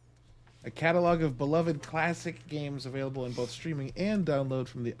 A catalog of beloved classic games available in both streaming and download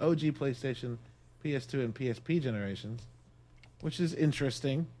from the OG PlayStation, PS2, and PSP generations, which is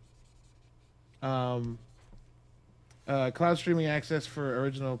interesting. Cloud streaming access for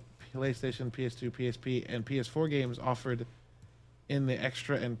original PlayStation, PS2, PSP, and PS4 games offered in the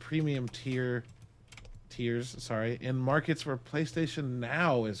extra and premium tiers, in markets where PlayStation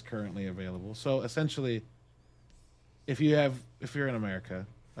Now is currently available. So essentially, if you're in America,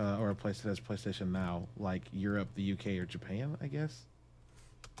 or a place that has PlayStation Now, like Europe, the UK, or Japan, I guess,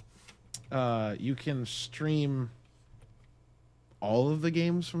 you can stream all of the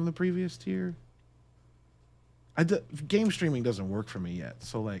games from the previous tier. Game streaming doesn't work for me yet,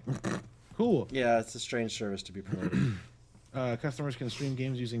 so like, cool. Yeah, it's a strange service to be promoted. Customers can stream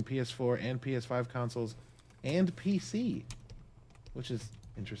games using PS4 and PS5 consoles and PC, which is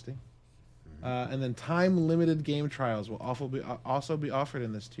interesting. And then time-limited game trials will also be offered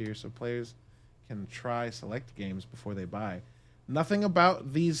in this tier, so players can try select games before they buy. Nothing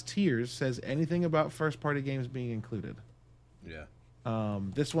about these tiers says anything about first-party games being included. Yeah.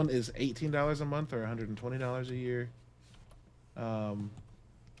 This one is $18 a month or $120 a year.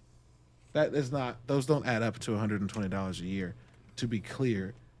 That is not; those don't add up to $120 a year. To be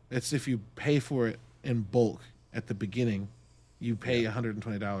clear, it's if you pay for it in bulk at the beginning, you pay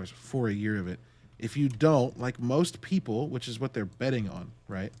 $120 for a year of it. If you don't, like most people, which is what they're betting on,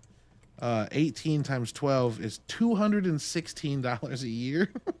 right? 18 times 12 is $216 a year.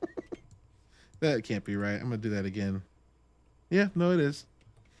 That can't be right. I'm gonna do that again. Yeah, no, it is.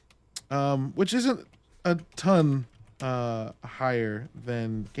 Which isn't a ton higher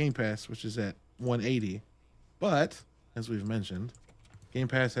than Game Pass, which is at $180. But as we've mentioned, Game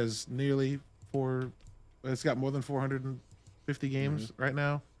Pass has it's got more than 450 games right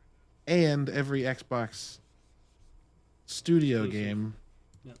now, and every Xbox studio game,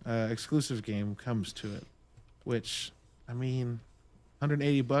 exclusive game comes to it. Which, I mean,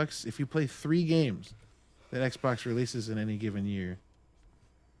 $180 if you play 3 games that Xbox releases in any given year,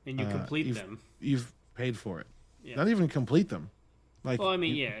 and you complete them. You've paid for it. Yeah. Not even complete them. Like, well, I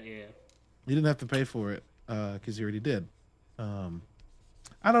mean, yeah. You didn't have to pay for it because you already did.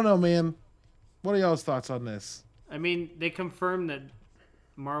 I don't know, man. What are y'all's thoughts on this? I mean, they confirmed that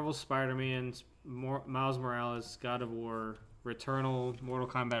Marvel Spider-Man, Miles Morales, God of War, Returnal, Mortal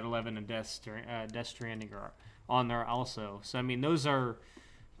Kombat 11, and Death Stranding are on there also. So, I mean, those are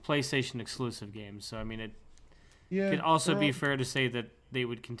PlayStation exclusive games. So, I mean, it could also be fair to say that they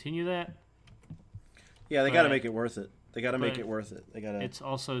would continue that. Yeah, they got to make it worth it. They got to make it worth it. They got to. It's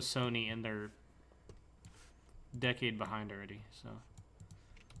also Sony, and they're decade behind already. So.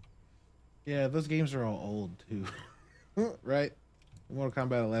 Yeah, those games are all old too, right? Mortal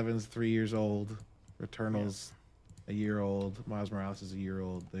Kombat 11 is 3 years old. Returnal's a year old. Miles Morales is a year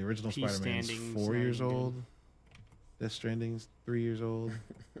old. The original Spider-Man is 4 years old. Death Stranding's 3 years old.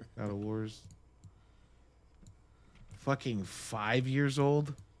 God of War's fucking 5 years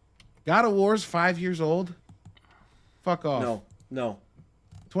old. God of War's 5 years old. Fuck off. No.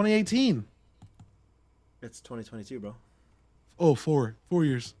 2018. It's 2022, bro. Oh, 4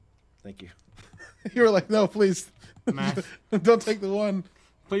 years. Thank you. You were like, no, please. Math. Don't take the one.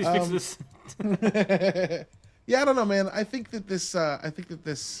 Please fix this. Yeah, I don't know, man. I think that this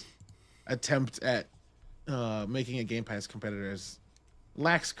attempt at making a Game Pass competitor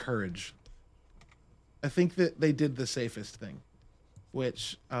lacks courage. I think that they did the safest thing,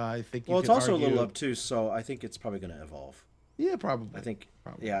 which I think. Well, it's also a little up too, so I think it's probably going to evolve. Yeah, probably. I think.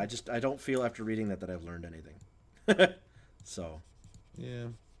 Probably. Yeah, I don't feel after reading that I've learned anything. So. Yeah.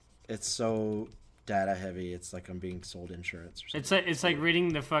 It's so data heavy. It's like I'm being sold insurance or something. It's like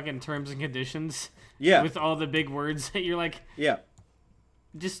reading the fucking terms and conditions. Yeah. With all the big words that you're like. Yeah.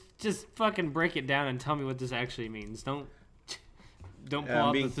 Just fucking break it down and tell me what this actually means. Don't pull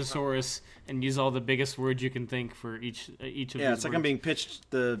out the thesaurus and use all the biggest words you can think for each of these Yeah, it's like words. I'm being pitched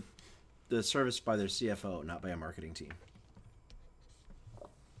the service by their CFO, not by a marketing team.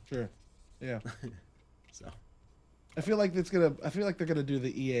 Sure. Yeah. So. I feel like they're gonna do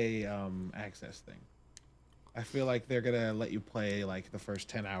the EA access thing. I feel like they're gonna let you play like the first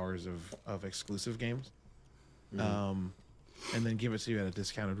 10 hours of exclusive games, and then give it to you at a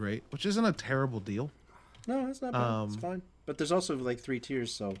discounted rate, which isn't a terrible deal. No, it's not bad. It's fine. But there's also like 3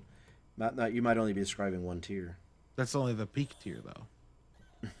 tiers, so not you might only be describing one tier. That's only the peak tier,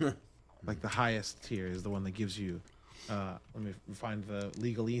 though. Like the highest tier is the one that gives you. Let me find the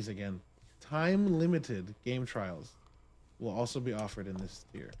legalese again. Time limited game trials will also be offered in this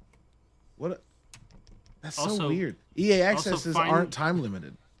tier. That's so Also, weird. EA accesses aren't time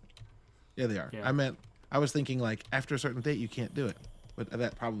limited. Yeah, they are. Yeah. I was thinking like after a certain date you can't do it, but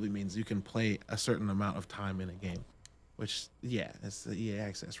that probably means you can play a certain amount of time in a game, which it's the EA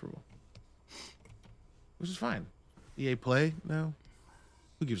access rule, which is fine. EA Play now,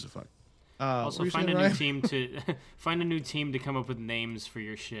 who gives a fuck? Also, find a new team to come up with names for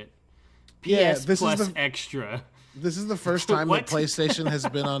your shit. PS Yeah, this Plus is the extra. This is the first time What? that PlayStation has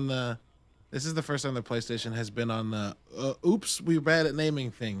been on the. This is the first time that PlayStation has been on the. Oops, we're bad at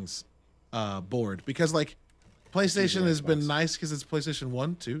naming things. Board, because like PlayStation has been nice because it's PlayStation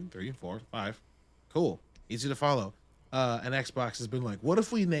 1, 2, 3, 4, 5. Cool, easy to follow. And Xbox has been like, what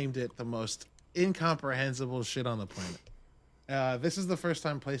if we named it the most incomprehensible shit on the planet? This is the first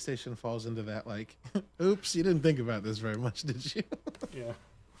time PlayStation falls into that. Like, oops, you didn't think about this very much, did you? Yeah.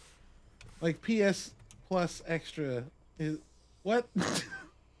 Like PS Plus Extra is what?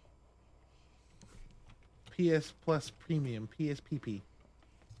 PS Plus Premium, PSPP.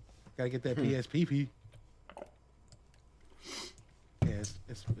 Gotta get that PSPP. Yeah,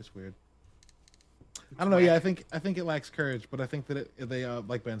 it's weird. I don't know. Yeah, I think it lacks courage, but I think that they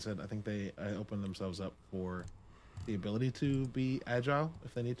like Ben said, I think they open themselves up for the ability to be agile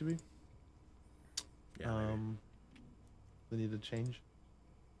if they need to be. Yeah. They need to change.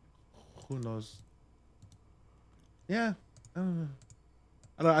 Who knows? Yeah, I don't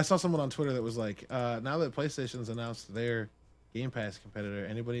know. I saw someone on Twitter that was like, now that PlayStation's announced their Game Pass competitor,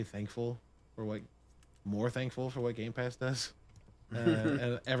 anybody more thankful for what Game Pass does?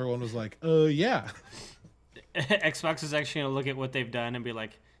 And everyone was like, yeah. Xbox is actually going to look at what they've done and be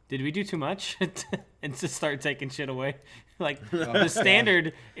like, did we do too much? And just start taking shit away. Like, the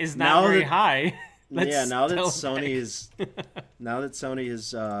standard is not very high. Now that Sony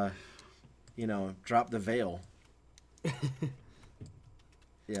is dropped the veil.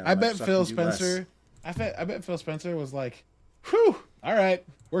 Yeah, I bet Phil Spencer was like, whew, all right,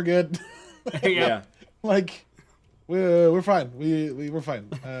 we're good. Yeah. Like, we're fine. We're fine.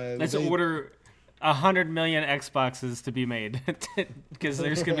 Let's order 100 million Xboxes to be made because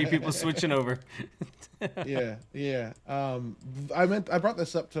there's gonna be people switching over. Yeah. I brought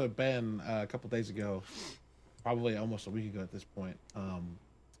this up to Ben a couple days ago, probably almost a week ago at this point.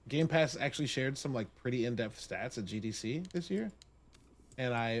 Game Pass actually shared some like pretty in-depth stats at GDC this year,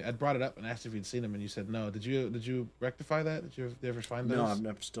 and I brought it up and asked if you'd seen them, and you said no. Did you rectify that? Did you ever find those? No,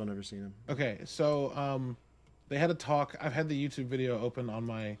 I've still never seen them. Okay, so they had a talk. I've had the YouTube video open on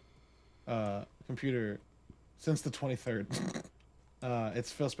my computer since the 23rd.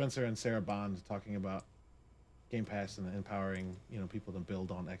 It's Phil Spencer and Sarah Bond talking about Game Pass and empowering people to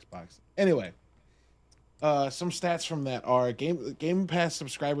build on Xbox. Anyway, some stats from that are Game Pass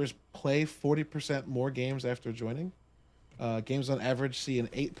subscribers play 40% more games after joining. Games on average see an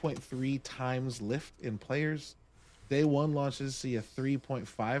 8.3 times lift in players. Day one launches see a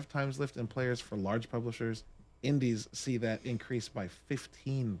 3.5 times lift in players for large publishers. Indies see that increase by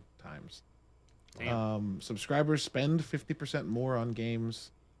 15 times. Subscribers spend 50% more on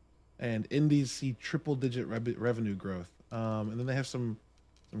games, and indies see triple-digit revenue growth. And then they have some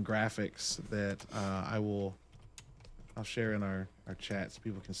graphics that I'll share in our chat so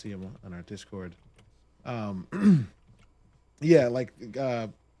people can see them on our Discord. Yeah, like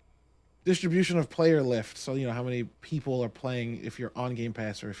distribution of player lift. So how many people are playing if you're on Game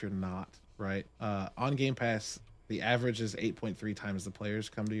Pass or if you're not, right? On Game Pass, the average is 8.3 times the players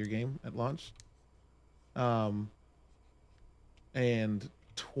come to your game at launch. And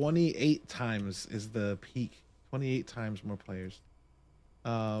 28 times is the peak. 28 times more players.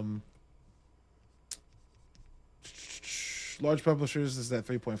 Large publishers is that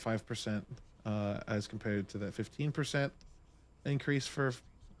 3.5% as compared to that 15% increase for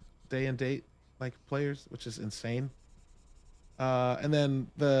day and date like players, which is insane. And then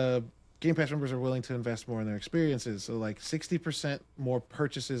the Game Pass members are willing to invest more in their experiences. So like 60% more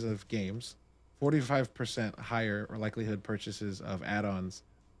purchases of games, 45% higher or likelihood purchases of add-ons,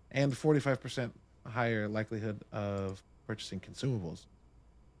 and 45% higher likelihood of purchasing consumables.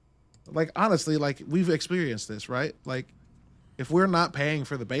 Like, honestly, like, we've experienced this, right? Like, if we're not paying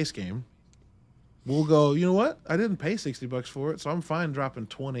for the base game, we'll go, you know what? I didn't pay $60 for it, so I'm fine dropping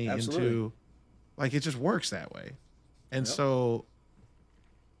 20 into, like, it just works that way. And so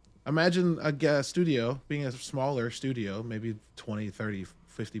imagine a studio being a smaller studio, maybe 20, 30,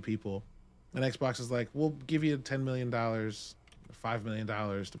 50 people. And Xbox is like, we'll give you $10 million, $5 million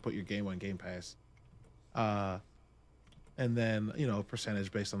to put your game on Game Pass. And then, a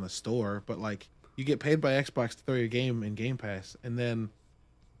percentage based on the store. But, like, you get paid by Xbox to throw your game in Game Pass. And then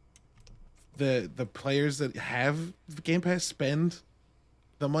the players that have Game Pass spend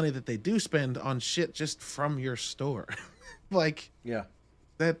the money that they do spend on shit just from your store. Like, yeah,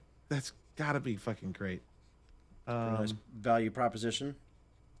 that's got to be fucking great. Nice value proposition.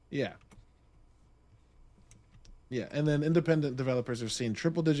 Yeah. Yeah, and then independent developers have seen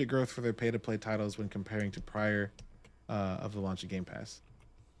triple-digit growth for their pay-to-play titles when comparing to prior of the launch of Game Pass.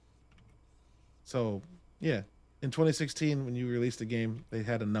 So, yeah, in 2016, when you released a game, they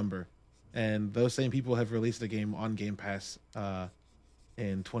had a number, and those same people have released a game on Game Pass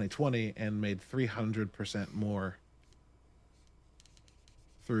in 2020 and made 300% more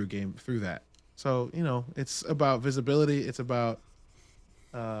through that. So, it's about visibility. It's about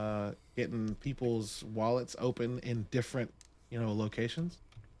getting people's wallets open in different, locations.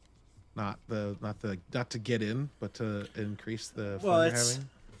 Not to get in, but to increase the fun you're having.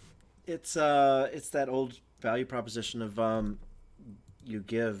 It's that old value proposition of you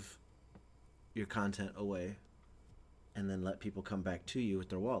give your content away and then let people come back to you with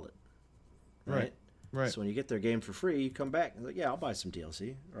their wallet. Right. Right. So when you get their game for free, you come back and like, yeah, I'll buy some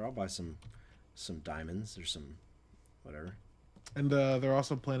DLC or I'll buy some diamonds or some whatever. And they're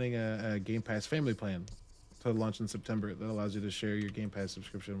also planning a Game Pass family plan to launch in September that allows you to share your Game Pass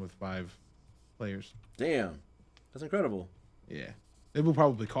subscription with 5 players. Damn, that's incredible. Yeah, it will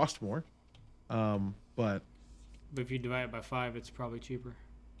probably cost more, but if you divide it by 5, it's probably cheaper.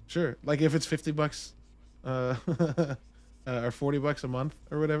 sure. Like if it's $50 or $40 a month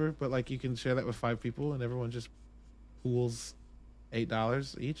or whatever, but like you can share that with 5 people and everyone just pools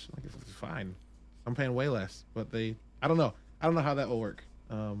 $8 each. Like it's fine. I'm paying way less, but I don't know how that will work.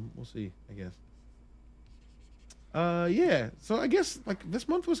 We'll see, I guess. Yeah. So I guess like this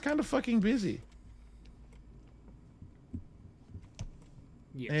month was kind of fucking busy.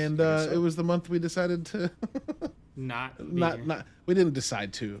 Yes. And it was the month we decided to not we didn't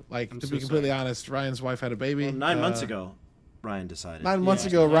decide to. Like, I'm to so be completely sorry. honest, Ryan's wife had a baby. Well, 9 months ago, Ryan decided. 9 months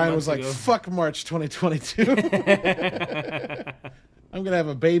ago, 9 Ryan months was like, ago. fuck March 2022. I'm going to have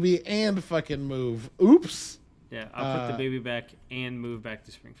a baby and fucking move. Oops. Yeah, I'll put the baby back and move back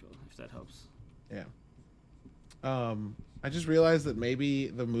to Springfield if that helps. Yeah. I just realized that maybe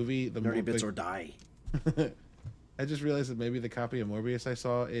the movie... Nerdy bits or die. I just realized that maybe the copy of Morbius I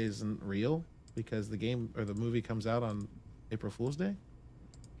saw isn't real because the game or the movie comes out on April Fool's Day.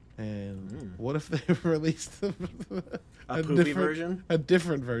 And what if they released A poopy version? A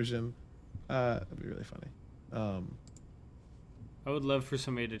different version. That'd be really funny. I would love for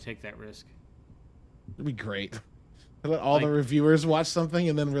somebody to take that risk. It'd be great. Let all the reviewers watch something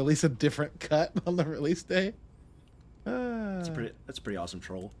and then release a different cut on the release day. That's a pretty awesome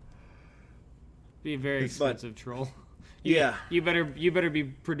troll. Be a very expensive troll. Yeah. You better be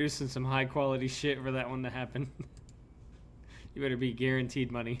producing some high quality shit for that one to happen. You better be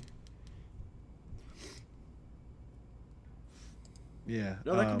guaranteed money. Yeah.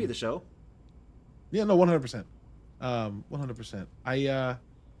 No, that could be the show. Yeah, no, 100%. 100%. I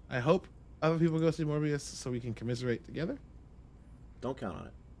hope other people go see Morbius so we can commiserate together. Don't count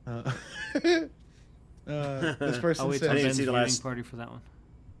on it. This person I'll wait says, till didn't Ben's see the viewing last- party for that one.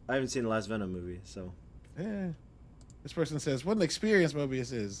 I haven't seen the last Venom movie, so This person says, what an experience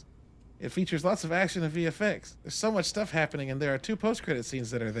Mobius is. It features lots of action and VFX. There's so much stuff happening, and there are 2 post-credit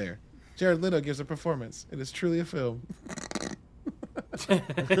scenes that are there. Jared Leto gives a performance. It is truly a film.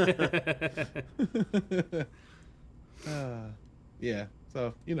 Yeah.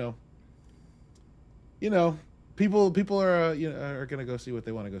 So people are gonna go see what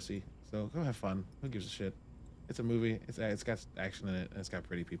they want to go see. So go have fun. Who gives a shit? It's a movie. It's got action in it, and it's got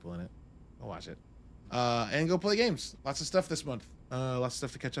pretty people in it. I'll watch it. And go play games. Lots of stuff this month. Lots of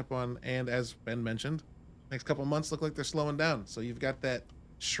stuff to catch up on. And as Ben mentioned, next couple months look like they're slowing down. So you've got that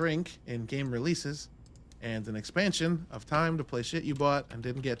shrink in game releases and an expansion of time to play shit you bought and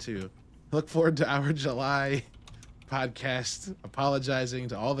didn't get to. Look forward to our July podcast apologizing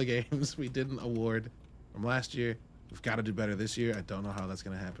to all the games we didn't award from last year. We've got to do better this year. I don't know how that's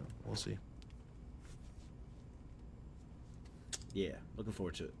going to happen. We'll see. yeah, looking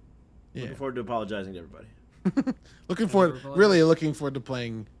forward to it. Yeah. Looking forward to apologizing to everybody. Really looking forward to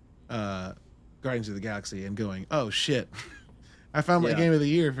playing Guardians of the Galaxy and going, oh shit, I found my game of the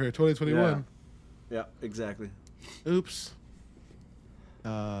year for 2021. Yeah, exactly. Oops.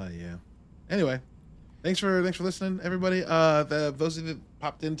 Yeah. Anyway, thanks for listening, everybody. Those of you that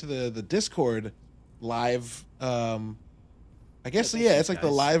popped into the Discord live, I guess it's like the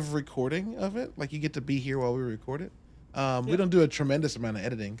live recording of it. Like you get to be here while we record it. We don't do a tremendous amount of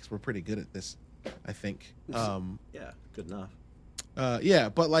editing because we're pretty good at this, I think. Yeah, good enough. Yeah,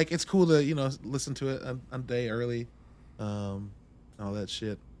 but like it's cool to listen to it a day early, all that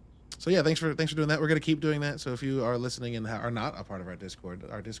shit. So yeah, thanks for doing that. We're gonna keep doing that. So if you are listening and are not a part of our Discord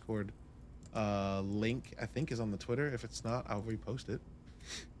link I think is on the Twitter. If it's not, I'll repost it.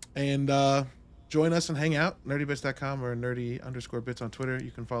 And join us and hang out. Nerdybits.com or nerdy_bits on Twitter.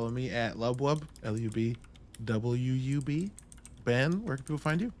 You can follow me at Lubwub, LUBWUB. Ben, where can people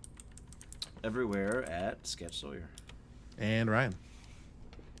find you? Everywhere at Sketch Sawyer. And Ryan.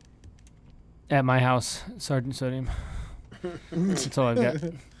 At my house, Sergeant Sodium. That's all I've got.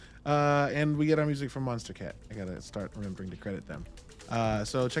 And we get our music from Monster Cat. I gotta start remembering to credit them.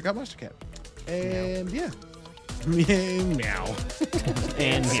 So check out Monster Cat. And yeah. Meow.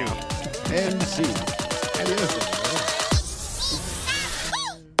 And meow. And see. Adios.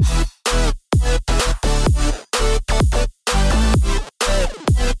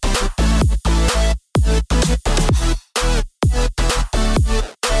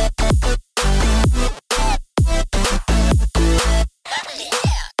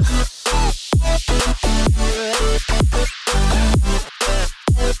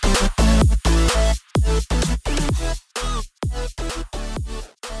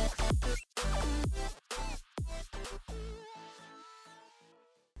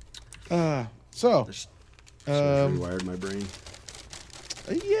 So, Just rewired my brain.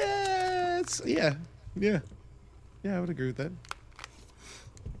 Yeah, I would agree with that.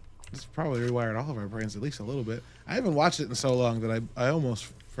 It's probably rewired all of our brains at least a little bit. I haven't watched it in so long that I almost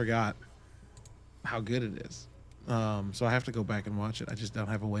forgot how good it is. So I have to go back and watch it. I just don't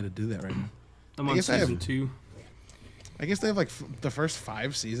have a way to do that right now. I'm on season 2. I guess they have like the first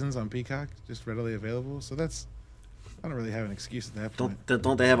 5 seasons on Peacock just readily available. So that's, I don't really have an excuse at that point.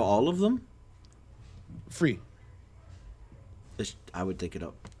 Don't they have all of them? Free. I would take it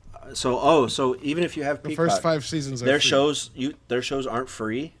up. So even if you have The Peacock, first 5 seasons are their free. their shows aren't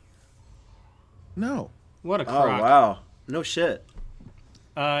free. No. What a Oh crock. wow, no shit.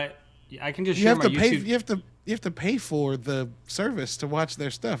 I can just You share have my to pay. YouTube. You have to pay for the service to watch their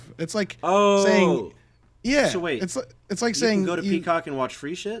stuff. It's like Oh, saying, yeah. So wait, it's like you saying can go to Peacock and watch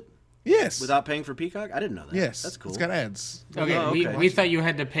free shit Yes. without paying for Peacock. I didn't know that. Yes. That's cool. It's got ads. Okay, Oh, okay. we thought you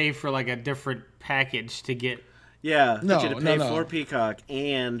had to pay for like a different package to get. Yeah, No, get you to pay no. for Peacock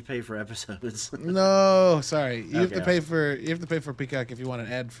and pay for episodes. No, sorry. You have to Okay. pay for Peacock if you want it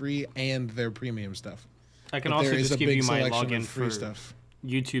ad free and their premium stuff. I can But also there is just a give big you my selection login of free for stuff.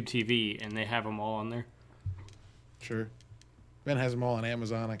 YouTube TV, and they have them all on there. Sure. Ben has them all on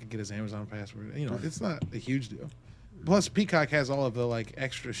Amazon. I could get his Amazon password. You know, it's not a huge deal. Plus, Peacock has all of the like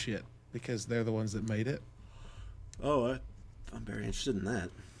extra shit because they're the ones that made it. Oh, I'm very interested in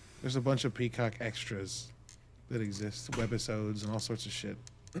that. There's a bunch of Peacock extras that exist, webisodes and all sorts of shit.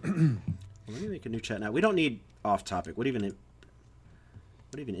 Let me make a new chat now. We don't need off topic. What even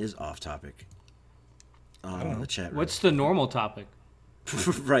is off topic? The chat. What's the normal topic?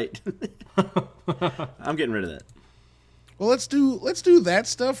 Right. I'm getting rid of that. Well, let's do that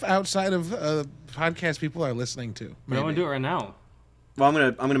stuff outside of podcasts people are listening to. But I want to do it right now. Well,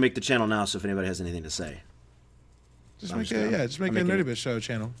 I'm gonna make the channel now. So if anybody has anything to say, Just I'm make just a gonna- just make I'm a making Nerdy it- Bit Show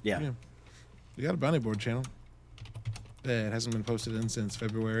channel. Yeah. We got a bounty board channel. It hasn't been posted in since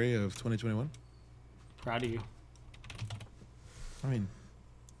February of 2021. Proud of you. I mean,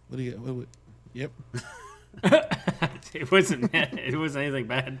 what do you? Yep. It wasn't anything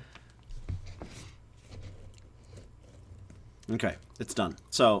bad. okay, it's done.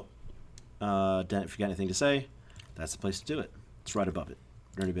 So, Dan, if you got anything to say, that's the place to do it. It's right above it.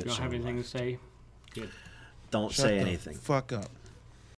 Nerdy Bit You don't Show have anything Live. to say? Good. Don't Shut say the anything. Fuck up.